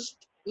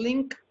first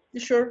link, you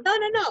sure?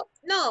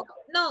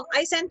 No.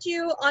 I sent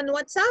you on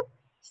WhatsApp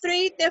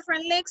 3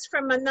 different links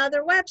from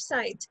another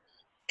website.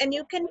 And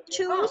you can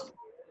choose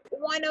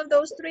one of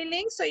those 3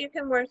 links so you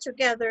can work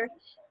together.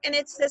 And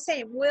it's the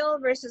same, will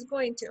versus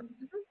going to.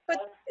 But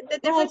the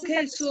difference is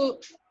Okay, that, so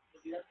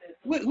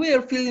we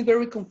are feeling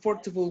very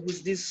comfortable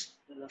with this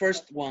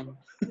first one.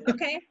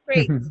 okay,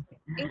 great.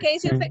 In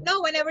case you,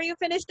 whenever you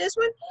finish this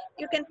one,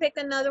 you can pick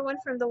another one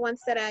from the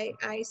ones that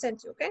I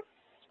sent you, okay?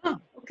 Ah,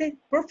 okay,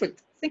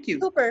 perfect. Thank you.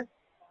 Super.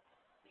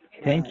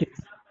 Thank you.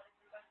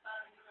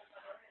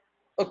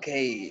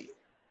 Okay,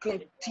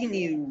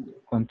 continue.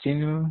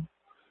 Continue.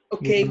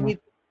 Okay, Guillermo.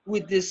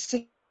 with this.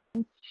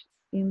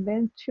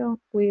 Invention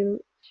will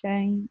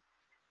change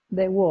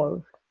the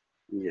world.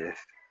 Yes.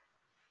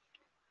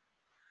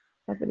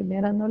 La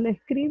primera no la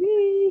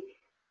escribí.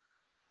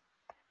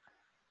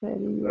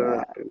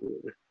 Sería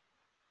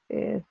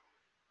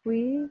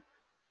we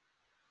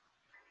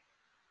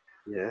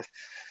Yes.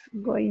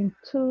 going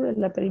to, es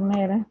la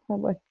primera, la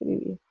voy a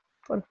escribir.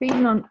 Por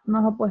fin no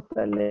nos ha puesto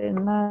el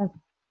enlace.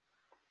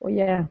 O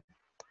ya.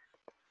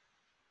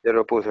 Ya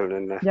lo puso el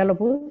enlace. ¿Ya lo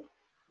puso?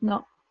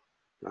 No.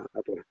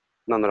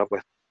 No lo he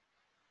puesto.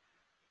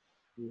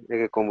 Es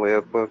que como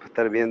yo puedo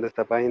estar viendo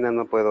esta página,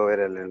 no puedo ver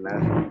el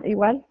enlace.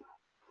 Igual.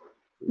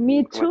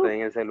 Me Como too. estoy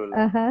en el celular.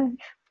 Ajá.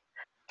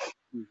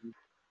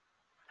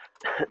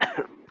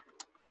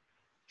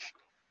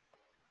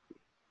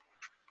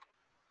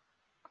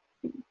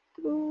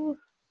 True.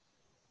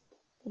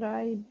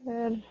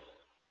 Driver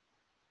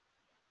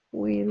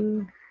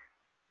will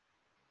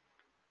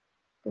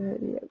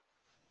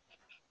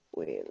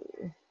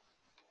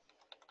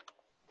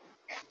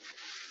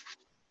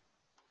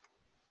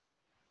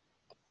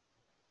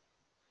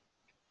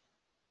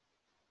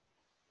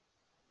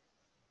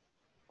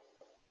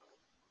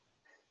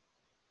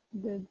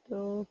the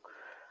dog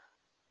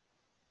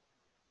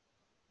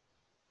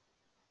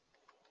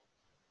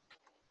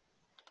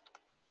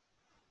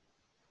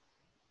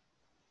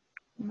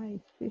my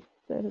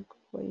sister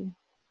going.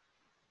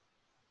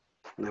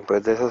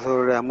 Después de eso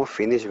solo le damos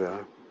finish,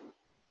 ¿verdad?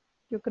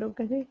 Yo creo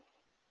que sí.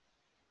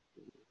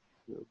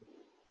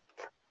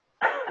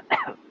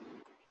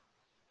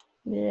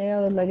 Me ha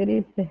llegado la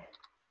gripe.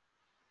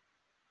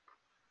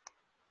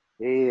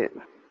 Y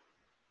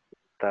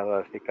estaba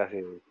así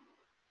casi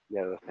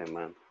ya 2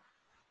 semanas.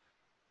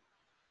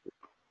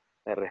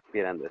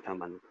 Respirando de esa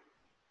manera.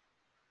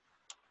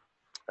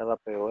 Estaba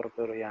peor,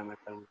 pero ya me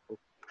calmó un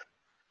poco.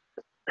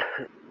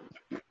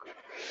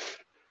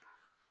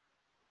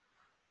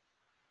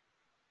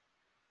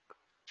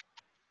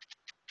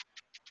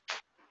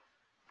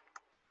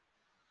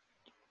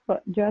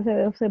 Yo hace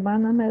 2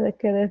 semanas me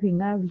quedé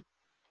sin habla.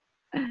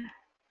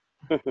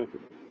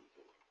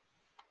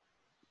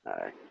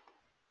 Ay.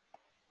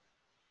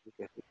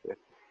 Qué super.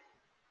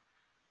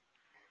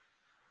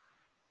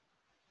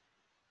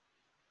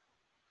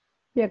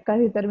 Ya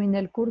casi terminé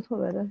el curso,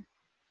 ¿verdad?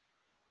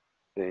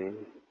 Sí.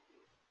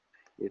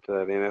 Y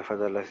todavía me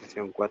falta la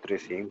sesión 4 y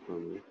 5.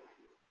 ¿No?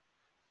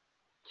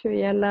 Yo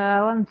ya la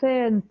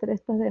avancé entre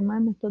estas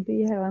semanas, estos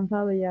días he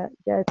avanzado, ya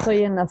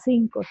estoy en las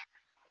 5.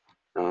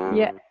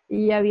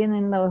 Y ya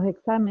vienen los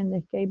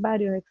exámenes, que hay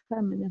varios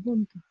exámenes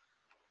juntos.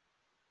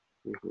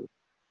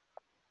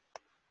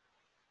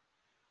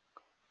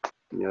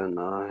 Yo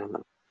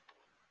no.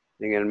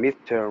 En el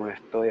midterm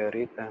estoy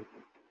ahorita.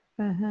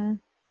 Ajá.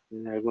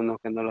 Hay algunos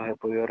que no los he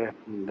podido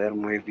responder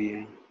muy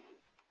bien.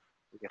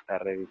 Hay que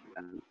estar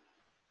revisando.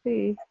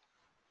 Sí.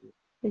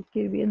 Hay que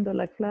ir viendo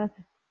la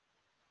clase.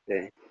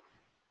 Sí.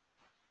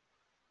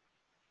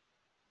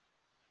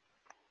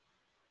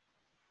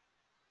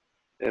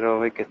 Pero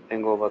hoy que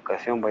tengo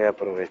vacación voy a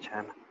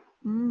aprovechar.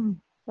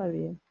 Está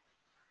bien.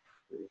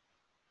 Sí.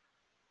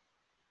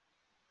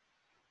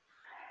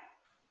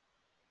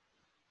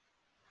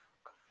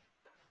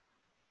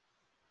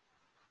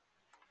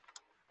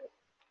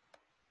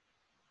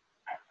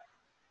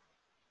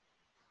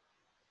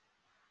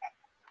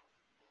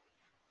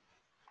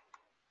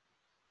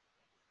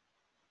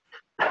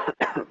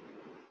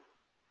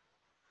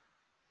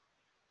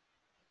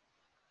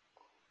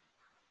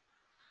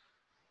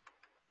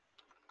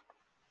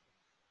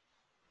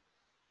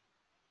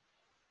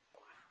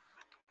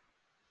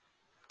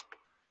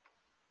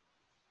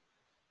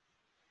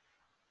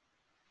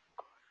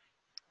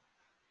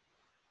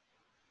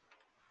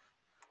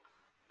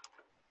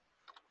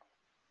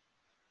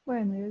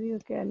 Bueno, yo digo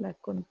que ya la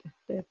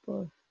contesté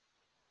por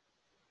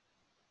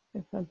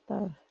que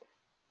faltaba.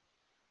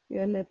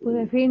 Yo le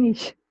puse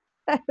finish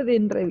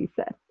sin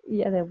revisar y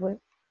ya después.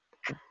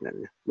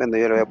 Bueno,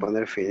 yo le voy a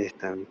poner finish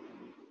también.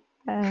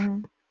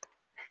 Ajá.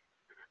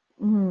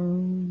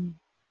 Mm,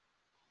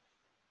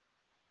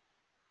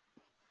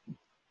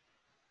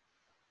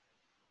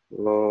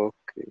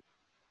 Ok.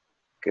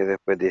 Que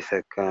después dice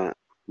acá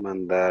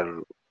mandar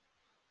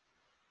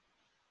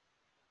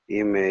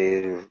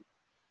email,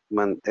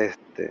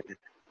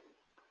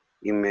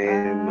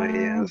 email my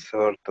ah,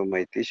 answer to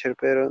my teacher,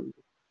 pero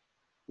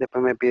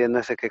después me pide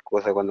no sé qué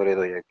cosa cuando le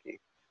doy aquí.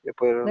 Yo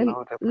puedo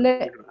mejor después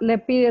ponerlo. le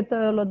pide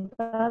todos los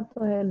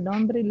datos, el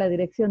nombre y la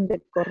dirección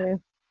del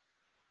correo.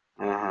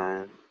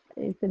 Ajá.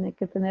 Y tiene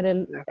que tener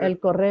Ok. el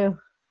correo.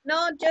 No,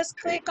 just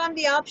click on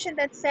the option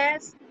that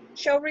says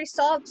show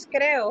results,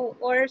 creo,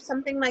 or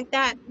something like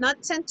that.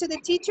 Not sent to the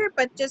teacher,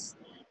 but just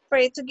for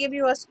it to give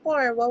you a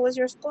score. What was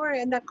your score?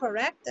 And the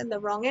correct and the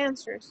wrong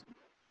answers.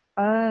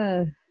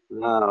 Ah,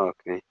 Ah,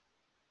 ok.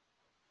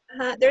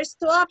 There's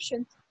two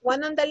options.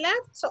 One on the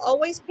left, so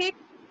always pick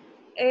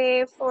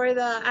for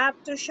the app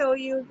to show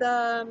you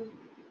the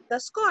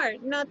score,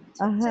 not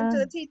sent to ajá.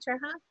 the teacher,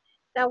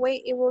 That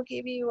way it will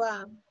give you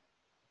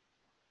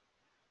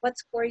what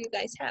score you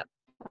guys have.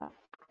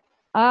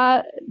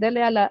 Ah,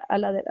 dele a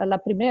la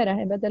primera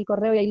en vez del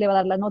correo y ahí le va a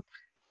dar la nota.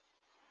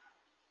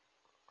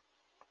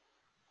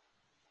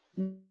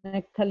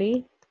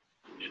 Nextly,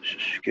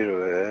 Quiero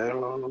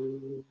verlo.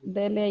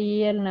 dele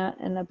ahí en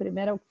la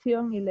primera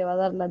opción y le va a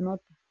dar la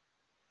nota.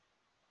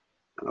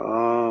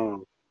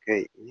 Oh,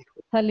 ok.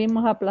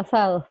 Salimos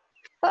aplazados.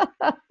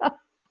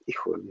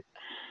 Híjole.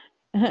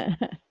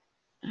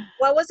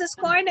 What was the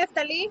score,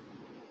 Neftali?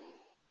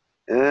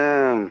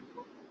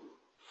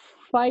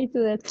 5 to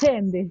the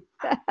 10.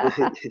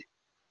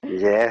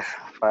 Yes,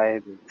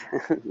 5.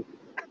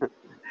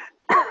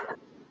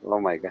 Oh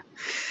my God.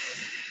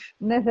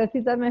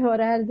 Necesita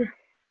mejorar.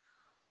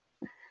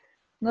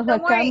 Nos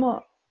Don't worry.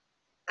 sacamos.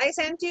 I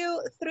sent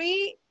you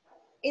 3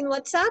 in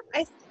WhatsApp.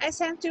 I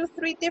sent you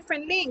 3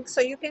 different links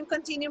so you can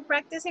continue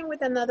practicing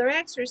with another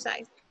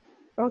exercise.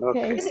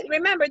 Okay.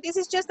 Remember, this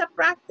is just a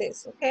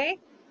practice, okay?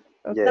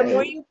 Okay. The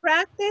more you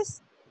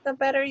practice, the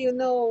better you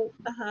know.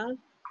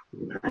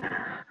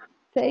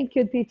 Thank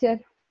you, teacher.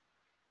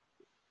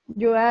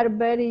 You are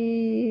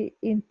very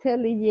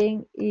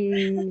intelligent,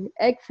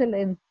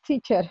 excellent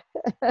teacher.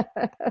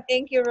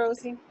 Thank you,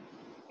 Rosie.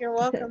 You're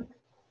welcome.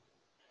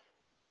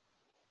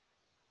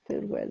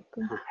 You're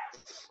welcome.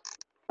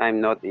 I'm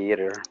not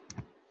either.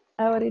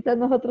 Ahorita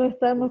nosotros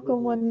estamos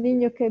como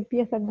niños que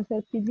empiezan a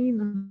ser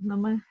pininos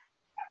nomás.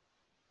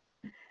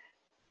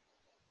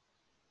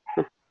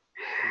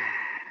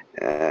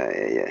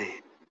 Ay, ay.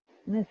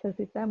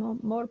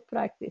 Necesitamos more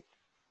practice.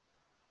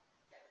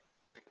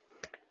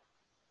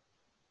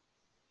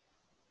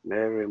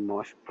 Very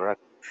much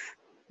practice.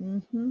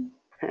 Mm-hmm.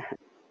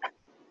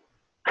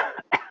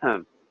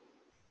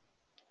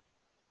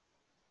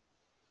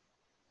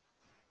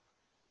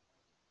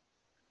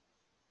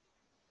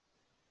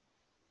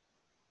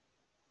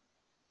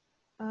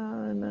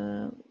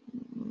 No.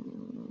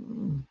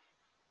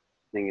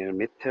 En el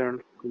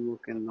midterm, como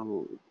que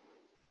no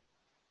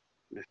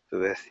lo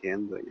estuve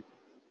haciendo. Hay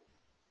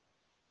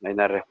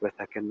una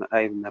respuesta que no,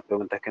 hay una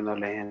pregunta que no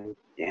le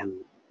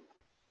entiendo.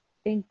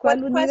 ¿En What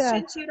cuál unidad?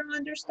 questions you don't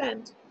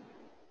understand?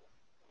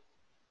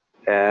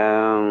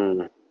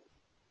 And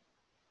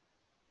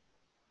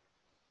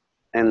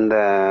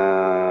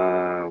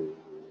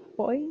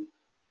Point.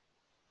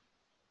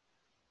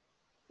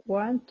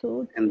 1,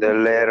 2, 3. and the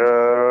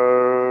letter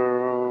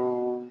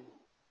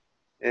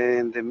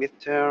in the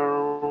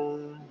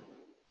midterm.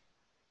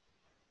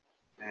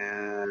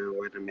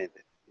 Wait a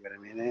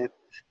minute.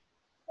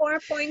 4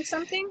 point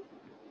something?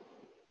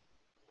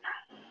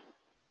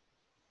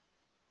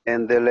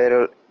 And the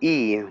letter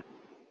E.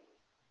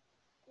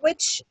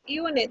 Which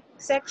unit?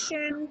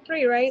 Section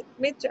 3, right?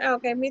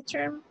 Okay,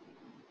 midterm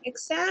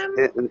exam.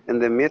 In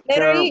the midterm.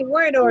 Letter E,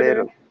 word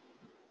order.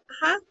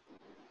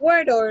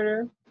 Word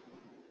order.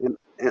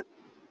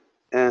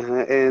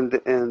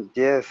 And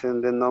yes,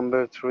 and the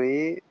number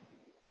 3.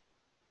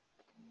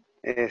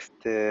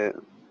 The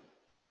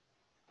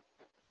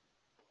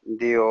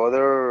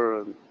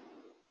other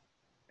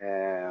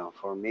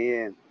for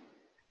me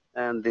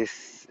and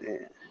this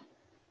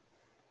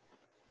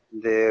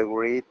the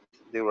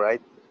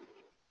right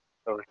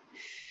sorry,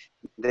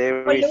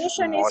 there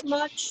Pollution is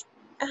much.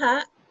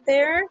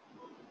 There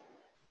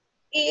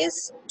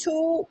is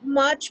too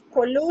much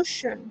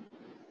pollution.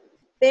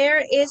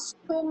 There is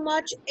too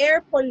much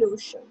air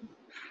pollution.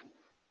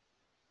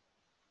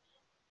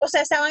 O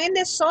sea, estaban en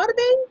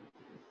desorden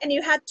and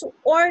you had to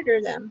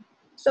order them.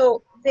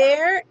 So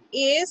there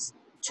is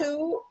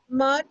too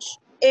much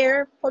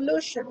air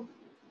pollution.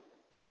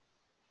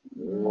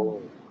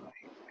 Oh.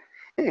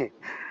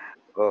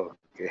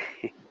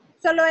 Okay.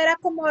 Solo era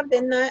como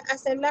ordenar,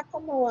 hacerla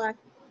como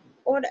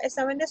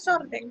estaba en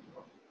desorden.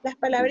 Las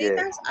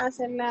palabritas,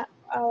 hacerla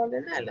a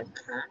ordenarlas.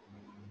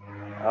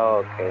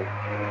 Okay.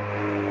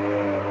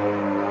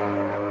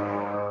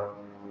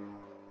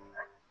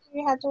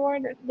 You had to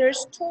order.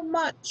 There's too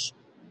much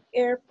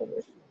air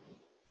pollution.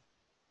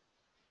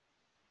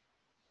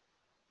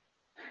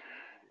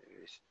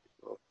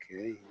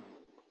 Okay.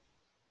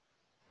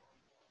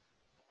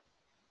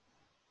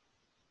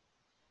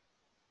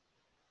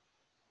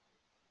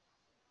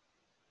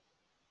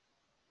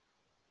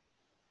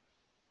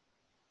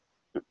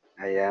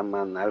 I am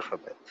an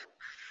alphabet.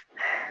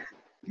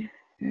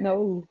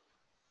 No.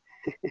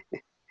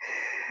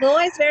 No,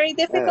 it's very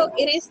difficult. Uh,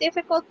 It is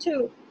difficult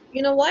to,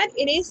 you know what?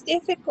 It is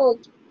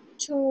difficult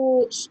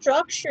to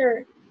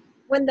structure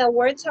when the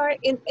words are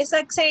in. It's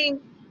like saying,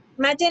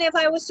 imagine if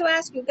I was to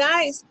ask you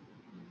guys,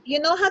 you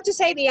know how to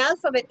say the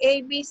alphabet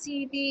A, B,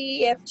 C, D,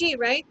 E, F, G,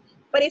 right?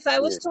 But if I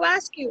was yeah. to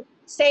ask you,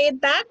 say it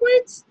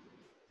backwards,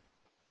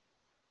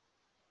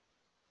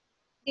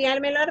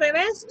 dígamelo al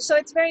revés. So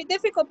it's very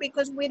difficult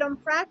because we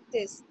don't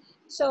practice.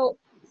 So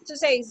to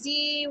say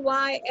Z,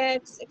 Y,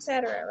 X,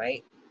 etc.,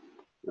 right?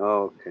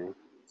 Okay.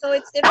 So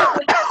it's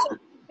difficult. So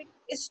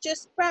it's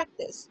just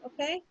practice,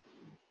 okay?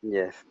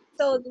 Yes.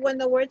 So Okay. when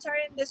the words are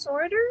in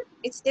disorder,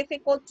 it's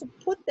difficult to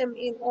put them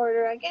in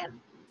order again.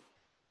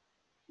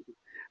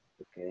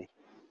 Okay.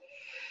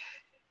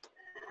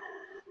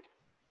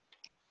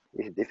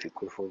 It's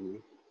difficult for me.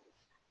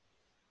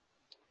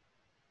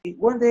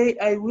 One day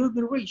I will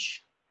be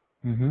rich.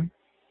 Mm-hmm.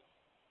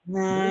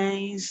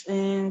 Nice.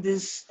 And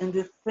this and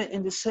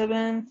the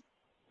seventh.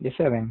 The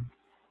 7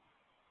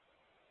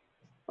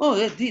 Oh,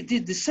 yeah,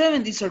 the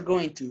 70s are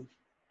going to.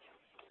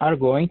 are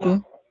going Well,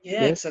 to.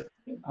 yeah, Yes,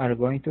 exactly. are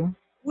going to.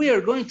 We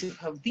are going to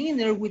have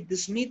dinner with the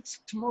Smiths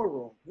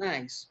tomorrow.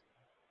 Nice.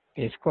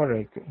 It's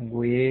correct.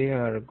 We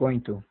are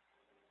going to.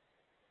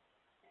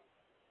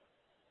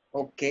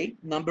 Okay.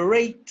 Number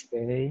 8.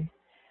 Okay.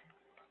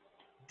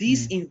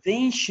 This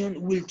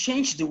invention will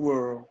change the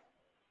world.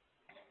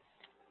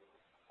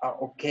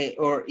 Okay,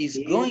 or is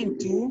going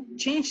to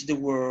change the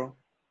world.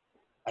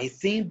 I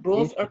think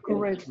both It's, are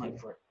correct, my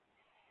friend.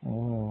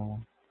 oh,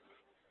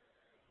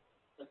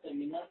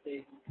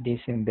 this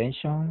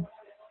invention,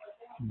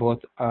 both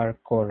are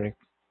correct.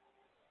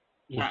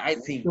 It's I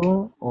going think.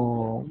 to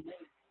or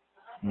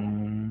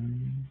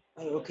mm,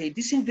 Okay,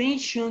 this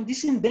invention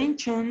this is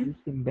invention.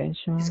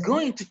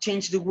 going to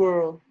change the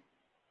world.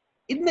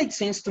 It makes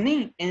sense to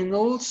me. And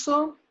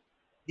also,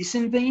 this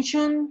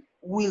invention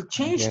will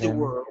change the Yeah.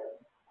 world.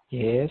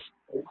 Yes.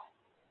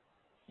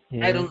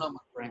 I Yes. don't know, my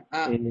friend.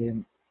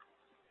 Um,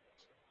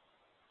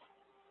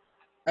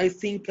 I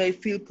think I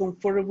feel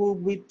comfortable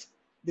with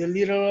the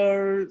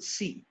little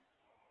C.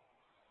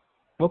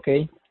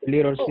 okay.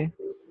 Little Oh, C. Okay,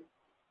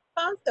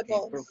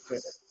 comfortable.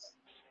 perfect.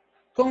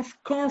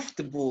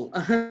 Comfortable.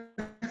 Com,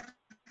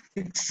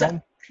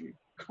 Exactly.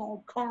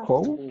 co,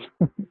 Comfortable.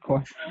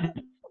 co,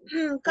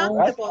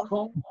 what?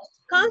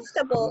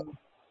 Comfortable.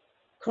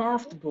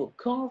 Comfortable.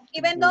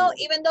 Comfortable.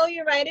 Even though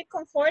you write it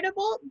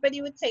comfortable, but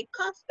you would say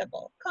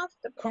comfortable.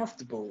 Comfortable.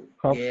 Comfortable.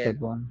 Yeah.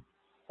 Comfortable.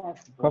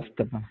 Comfortable.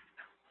 Comfortable.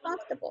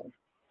 Comfortable.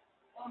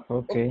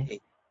 Okay. Okay.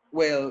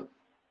 Well,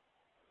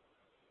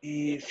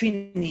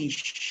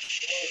 finish.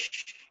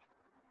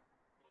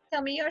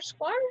 Tell me your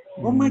score.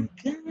 Oh my Mm,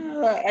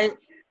 God.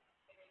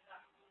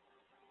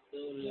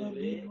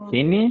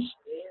 finish.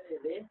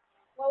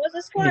 What was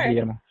the Finish, score?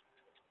 Guillermo.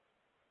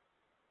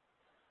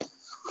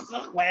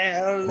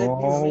 Well, let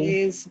me Oh.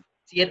 see.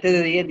 7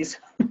 de 10. Dice.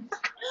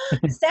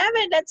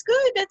 7. That's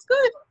good. That's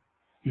good.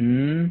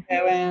 Mm,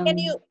 Seven.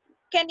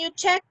 Can you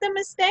check the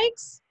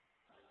mistakes?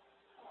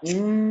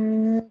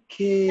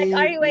 Like,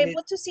 are Okay. you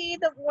able to see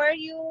where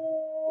you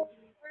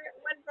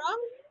went wrong?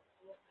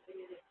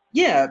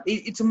 Yeah,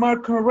 it's a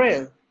marker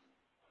red.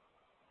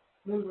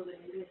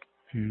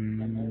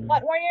 mm,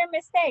 What were your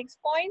mistakes?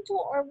 Point to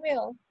or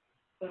will?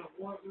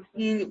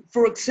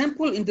 For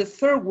example, in the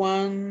third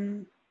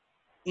one,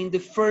 in the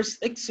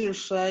first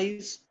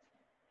exercise,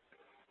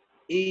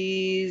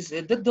 is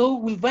the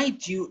dog will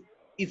bite you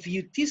if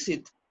you tease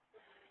it.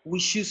 We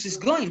choose is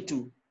going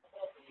to,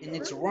 and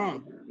it's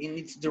wrong, and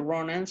it's the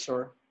wrong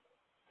answer.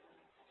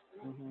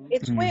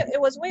 It's mm. will. It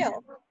was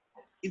will.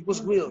 It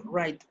was will,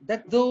 right?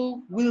 That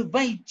dog will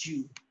bite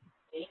you.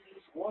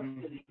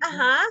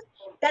 Uh-huh.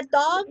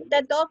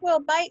 That dog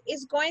will bite,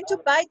 is going to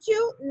bite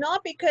you,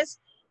 not because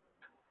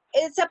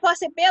it's a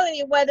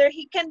possibility whether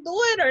he can do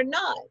it or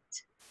not.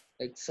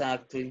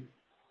 Exactly.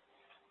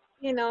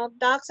 You know,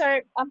 dogs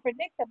are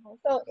unpredictable.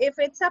 So if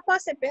it's a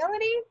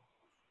possibility,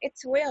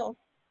 it's will.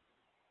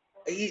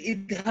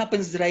 It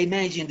happens that I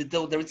imagine the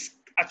dog that it's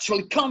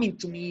actually coming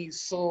to me,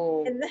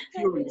 so And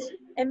furious.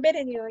 and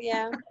biting you,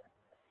 yeah.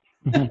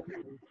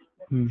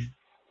 Mm.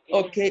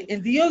 Okay,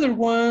 and the other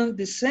one,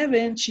 the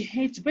 7, she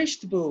hates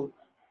vegetable.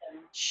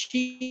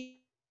 She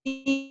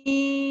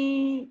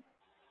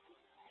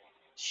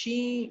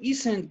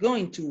isn't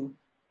going to.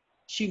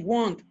 She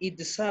won't eat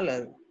the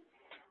salad.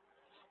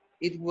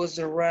 It was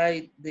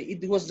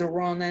it was the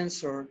wrong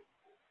answer.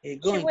 She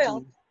Going will.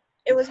 to.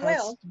 It It was has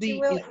will. to She be.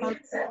 will It eat.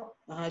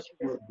 has. She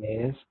will.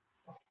 Yes.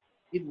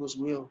 It was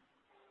will.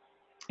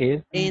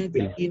 Is And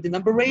will. in the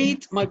number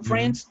 8, my Mm.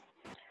 friends.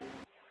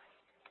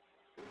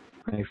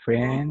 My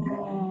friend.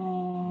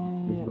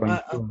 going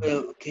to.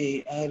 Well,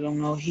 okay, I don't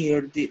know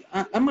here.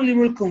 I'm a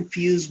little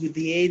confused with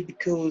the 8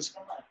 because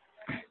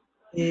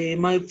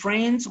my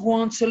friends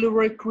won't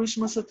celebrate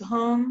Christmas at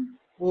home,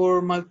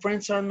 or my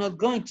friends are not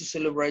going to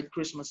celebrate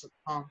Christmas at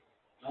home.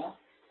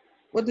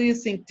 What do you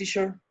think,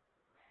 teacher?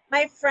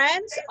 My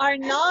friends are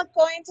not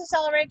going to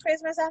celebrate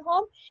Christmas at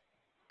home.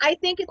 I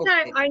think it's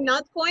Okay. are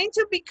not going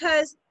to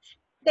because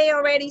they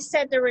already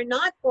said they were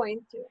not going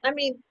to. I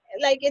mean,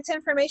 like it's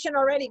information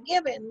already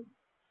given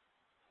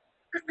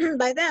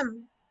by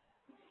them.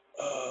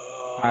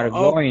 Are Okay.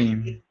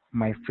 going.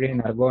 My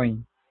friend are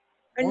going.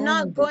 Are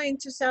not Wonderful. going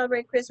to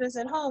celebrate Christmas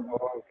at home.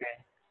 Okay.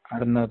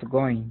 Are not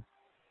going.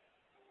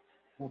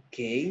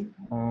 Okay.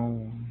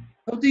 Oh,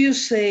 How do you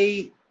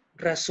say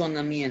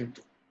razonamiento?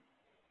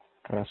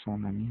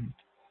 razonamiento.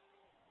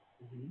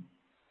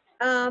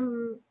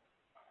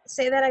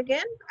 Say that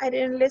again. I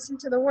didn't listen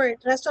to the word.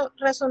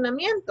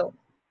 Razonamiento.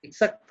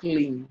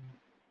 Exactly.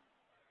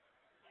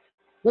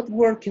 What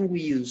word can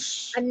we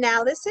use?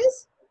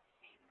 Analysis.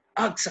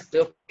 Exactly.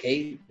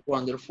 Okay.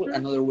 Wonderful. Mhm.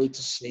 Another way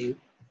to say it.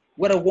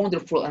 What a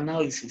wonderful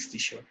analysis,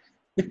 teacher.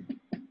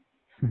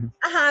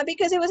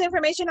 Because it was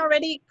information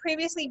already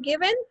previously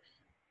given.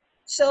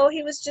 So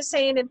he was just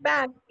saying it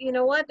back. You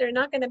know what? They're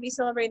not going to be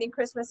celebrating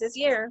Christmas this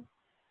year.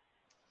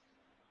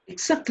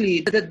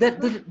 Exactly.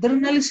 That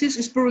analysis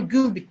is very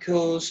good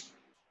because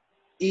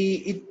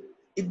it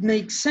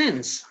makes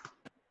sense.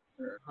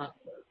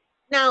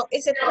 Now,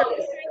 is it correct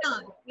or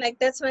not? Like,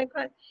 that's my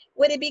question.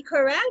 Would it be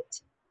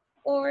correct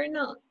or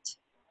not?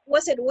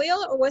 Was it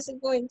will or was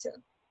it going to?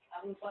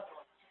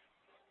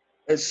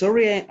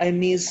 Sorry, I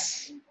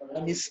miss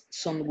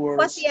some Was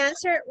words. the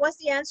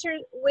answer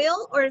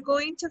will or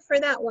going to for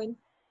that one?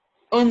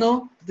 Oh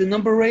no, the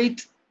number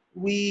 8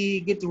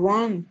 we get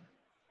wrong.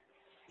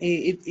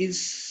 It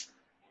is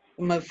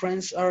my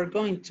friends are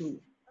going to,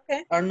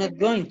 Okay. are not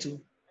going to.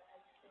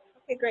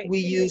 Okay, great. We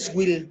use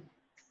will.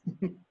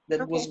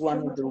 That Okay. was one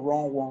of the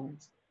wrong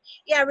ones.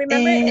 Yeah,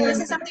 remember, and this is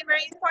And something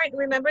very important.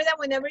 Remember that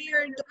whenever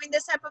you're doing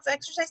this type of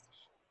exercise,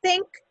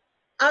 think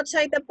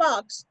outside the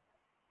box.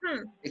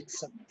 If it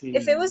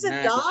exactly, was a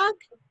nice. dog,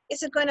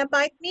 is it gonna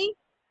bite me?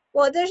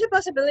 Well, there's a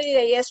possibility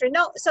that yes or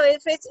no. So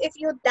if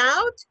you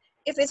doubt,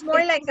 if it's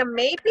more like a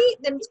maybe,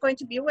 then it's going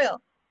to be will.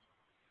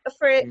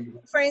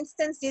 For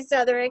instance, this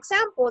other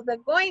example, the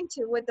going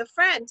to with the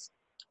friends,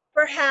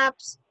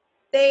 perhaps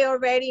they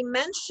already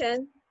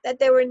mentioned that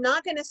they were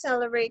not going to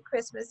celebrate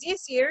Christmas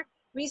this year.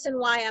 Reason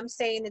why I'm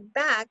saying it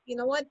back, you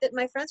know what, that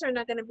my friends are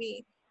not going to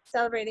be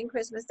celebrating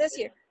Christmas this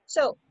year.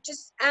 So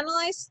just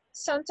analyze.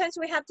 Sometimes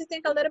we have to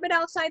think a little bit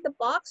outside the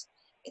box.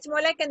 It's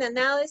more like an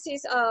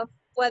analysis of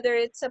whether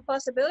it's a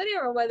possibility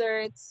or whether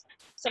it's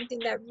something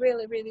that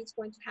really, really is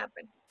going to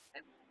happen.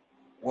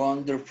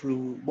 Wonderful,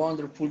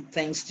 wonderful.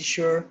 Thanks,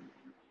 teacher.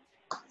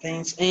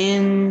 Thanks.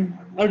 And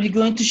are you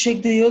going to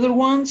check the other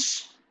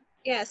ones?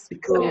 Yes, I'm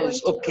going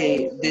Because to.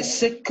 okay,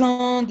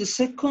 the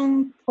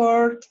second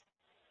part,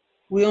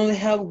 we only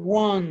have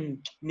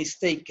one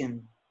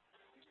mistaken,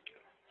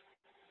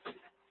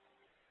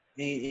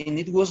 and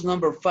it was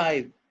number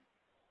 5.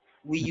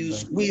 We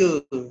use Number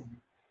will,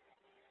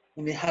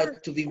 and it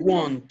had to be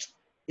want.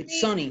 It's Read,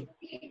 sunny.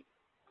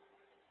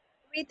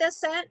 read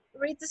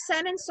the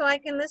sentence so I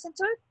can listen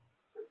to it.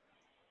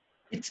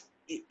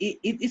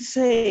 It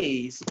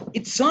says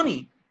it's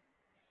sunny.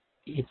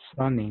 it's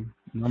sunny.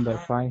 Number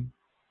 5.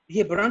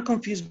 Yeah, but I'm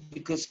confused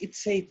because it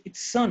says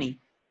it's sunny,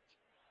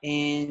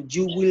 and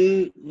you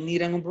will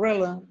need an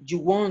umbrella. You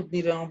won't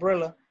need an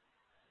umbrella.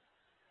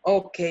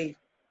 Okay,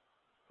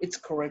 it's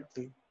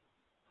correctly.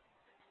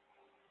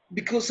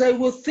 Because I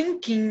was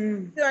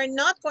thinking, You are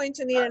not going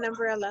to need an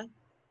umbrella.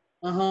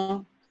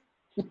 uh-huh,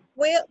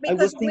 Will, I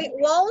was because we thinking,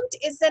 won't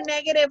is the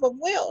negative of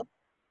will.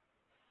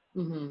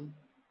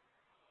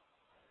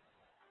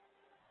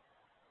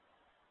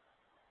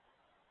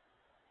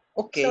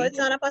 So okay. it's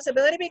not a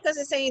possibility because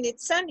it's saying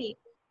it's sunny.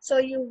 So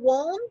you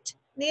won't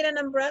need an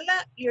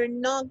umbrella. You're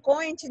not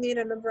going to need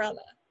an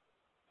umbrella.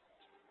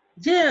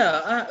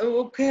 Yeah,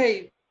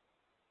 okay.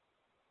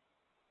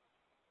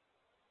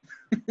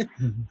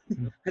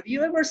 Have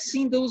you ever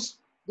seen those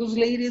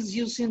ladies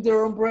using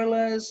their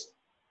umbrellas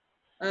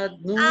at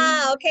noon?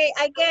 Okay,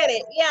 I get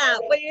it. Yeah,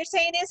 what you're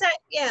saying is that,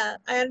 yeah,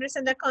 I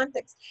understand the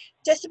context.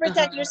 Just to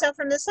protect Uh-huh. yourself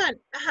from the sun.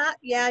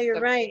 Yeah, you're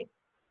right.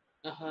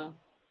 Uh-huh.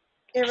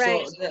 You're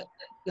right.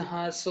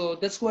 So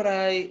that's what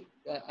I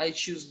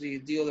choose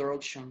the other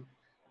option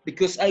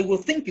because I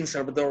was thinking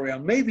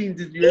Salvadoria, maybe in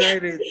the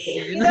United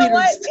You know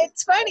what? States.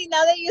 It's funny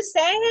now that you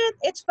say it.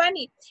 It's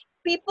funny.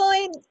 People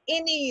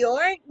in New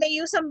York, they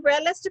use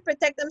umbrellas to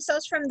protect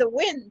themselves from the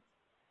wind.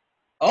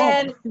 Oh,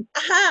 And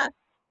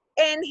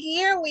and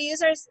here we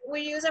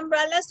use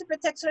umbrellas to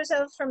protect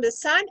ourselves from the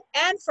sun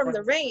and from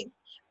the rain.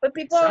 But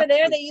people over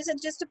there, exactly. they use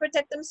it just to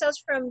protect themselves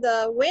from the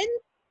wind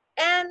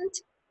and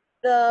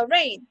the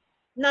rain,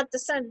 not the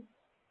sun.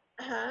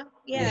 Yeah,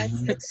 Yes,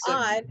 it's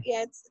odd. exactly.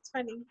 Yeah, it's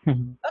funny.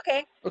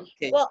 Okay.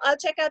 Okay. Well, I'll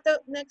check out the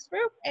next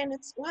group, and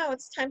it's wow,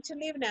 it's time to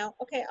leave now.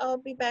 Okay, I'll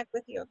be back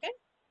with you. Okay.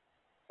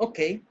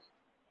 Okay.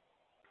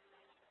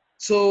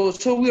 So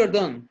we are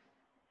done.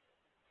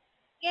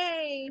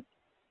 Yay.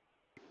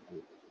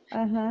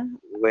 Ajá.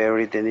 Where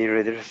is the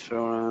nearest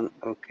restaurant?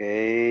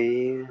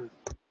 Okay.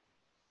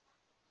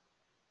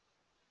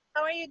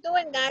 How are you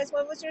doing, guys?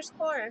 What was your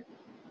score?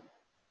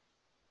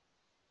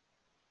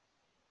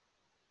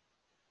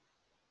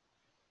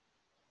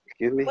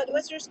 Excuse me. What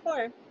was your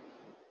score?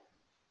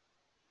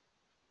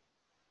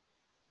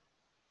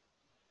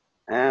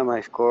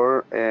 My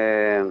score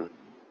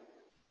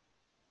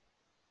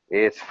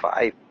is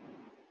 5.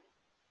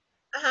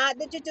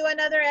 Did you do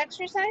another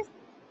exercise?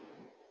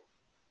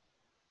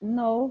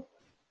 No,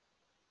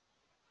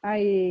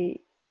 I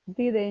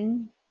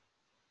didn't.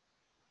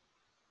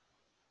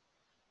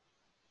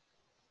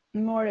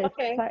 More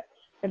Okay.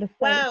 exercise.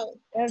 Wow.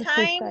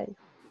 Exercise.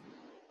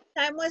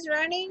 Time was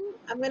running.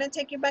 I'm going to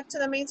take you back to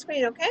the main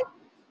screen, okay?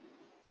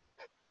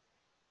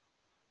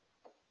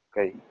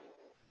 Okay.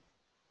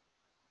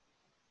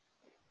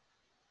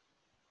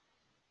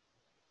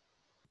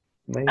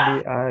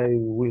 Maybe I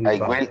will I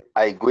buy. will,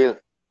 I will,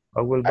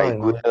 I will I buy.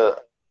 will,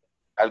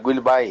 I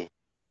will buy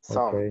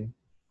some Okay.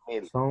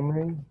 milk,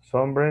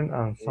 Some bread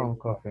and some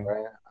coffee.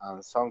 bread,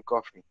 and some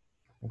coffee.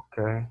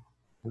 Okay.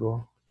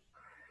 Go.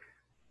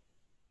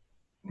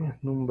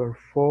 Number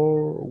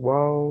 4.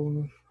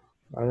 Wow.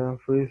 I am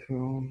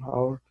freezing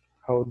out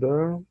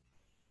there.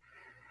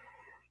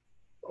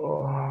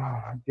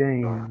 Oh,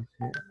 James.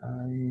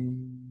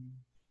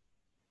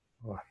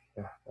 Oh,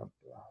 yeah.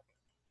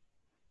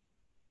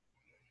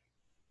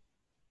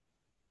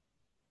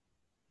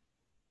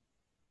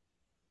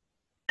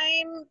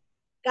 Time,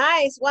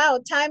 guys, wow,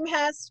 time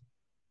has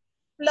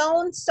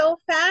flown so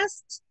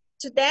fast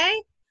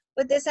today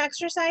with these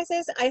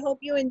exercises. I hope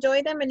you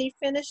enjoy them and you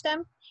finish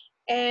them.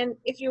 And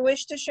if you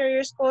wish to share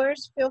your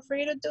scores, feel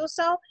free to do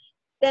so.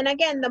 Then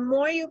again, the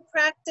more you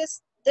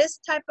practice this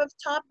type of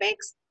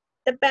topics,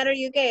 the better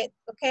you get,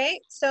 okay?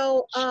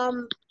 So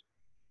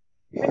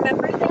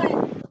remember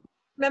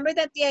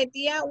that the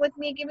idea with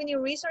me giving you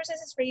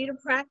resources is for you to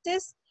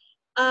practice.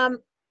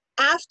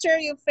 After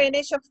you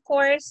finish, of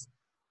course,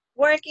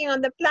 working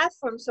on the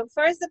platform. So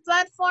first the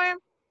platform,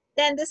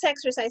 then this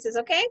exercises,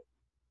 okay?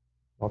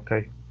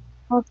 Okay.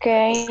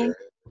 Okay.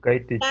 Okay,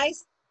 teacher.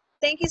 Guys,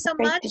 thank you so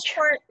Okay, much teacher.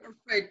 for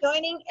Perfect.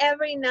 joining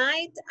every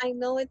night. I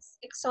know it's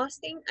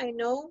exhausting, I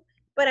know,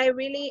 but I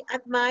really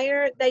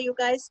admire that you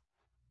guys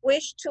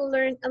wish to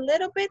learn a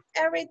little bit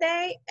every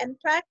day and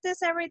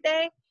practice every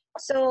day.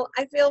 So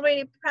I feel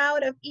really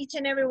proud of each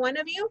and every one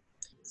of you.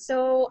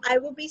 So I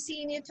will be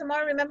seeing you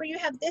tomorrow. Remember, you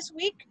have this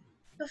week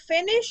to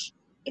finish.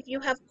 If you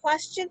have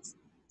questions,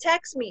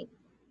 text me.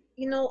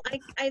 You know,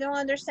 I don't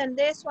understand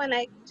this one.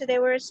 Like today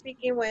we're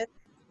speaking with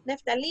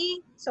Neftali,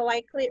 so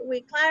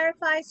we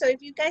clarify. So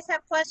if you guys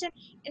have questions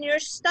and you're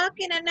stuck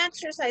in an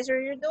exercise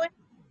or you're doing,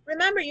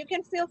 remember, you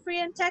can feel free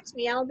and text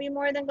me. I'll be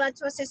more than glad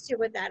to assist you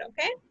with that,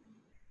 okay?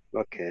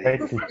 Okay.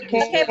 Okay, teacher.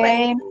 Okay, but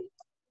Okay.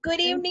 good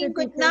Thank you, evening,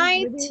 good teacher.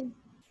 night. Good evening.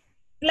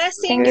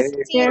 Thank you, Blessings.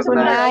 Okay. See you teacher. Good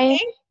tomorrow, night.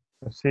 okay?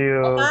 See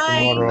you Bye.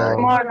 tomorrow.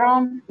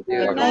 Tomorrow.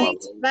 Yeah, Good tomorrow. night.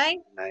 Bye.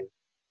 Night.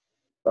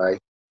 Bye.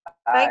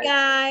 Bye,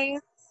 guys.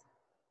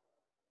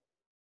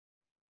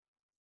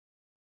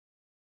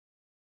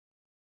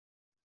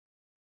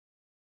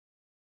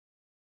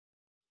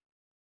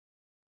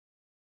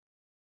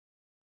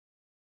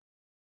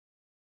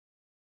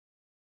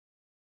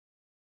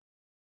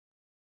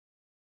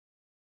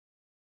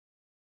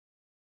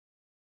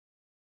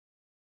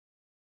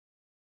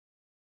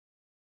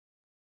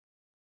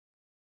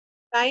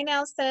 Bye,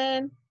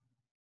 Nelson.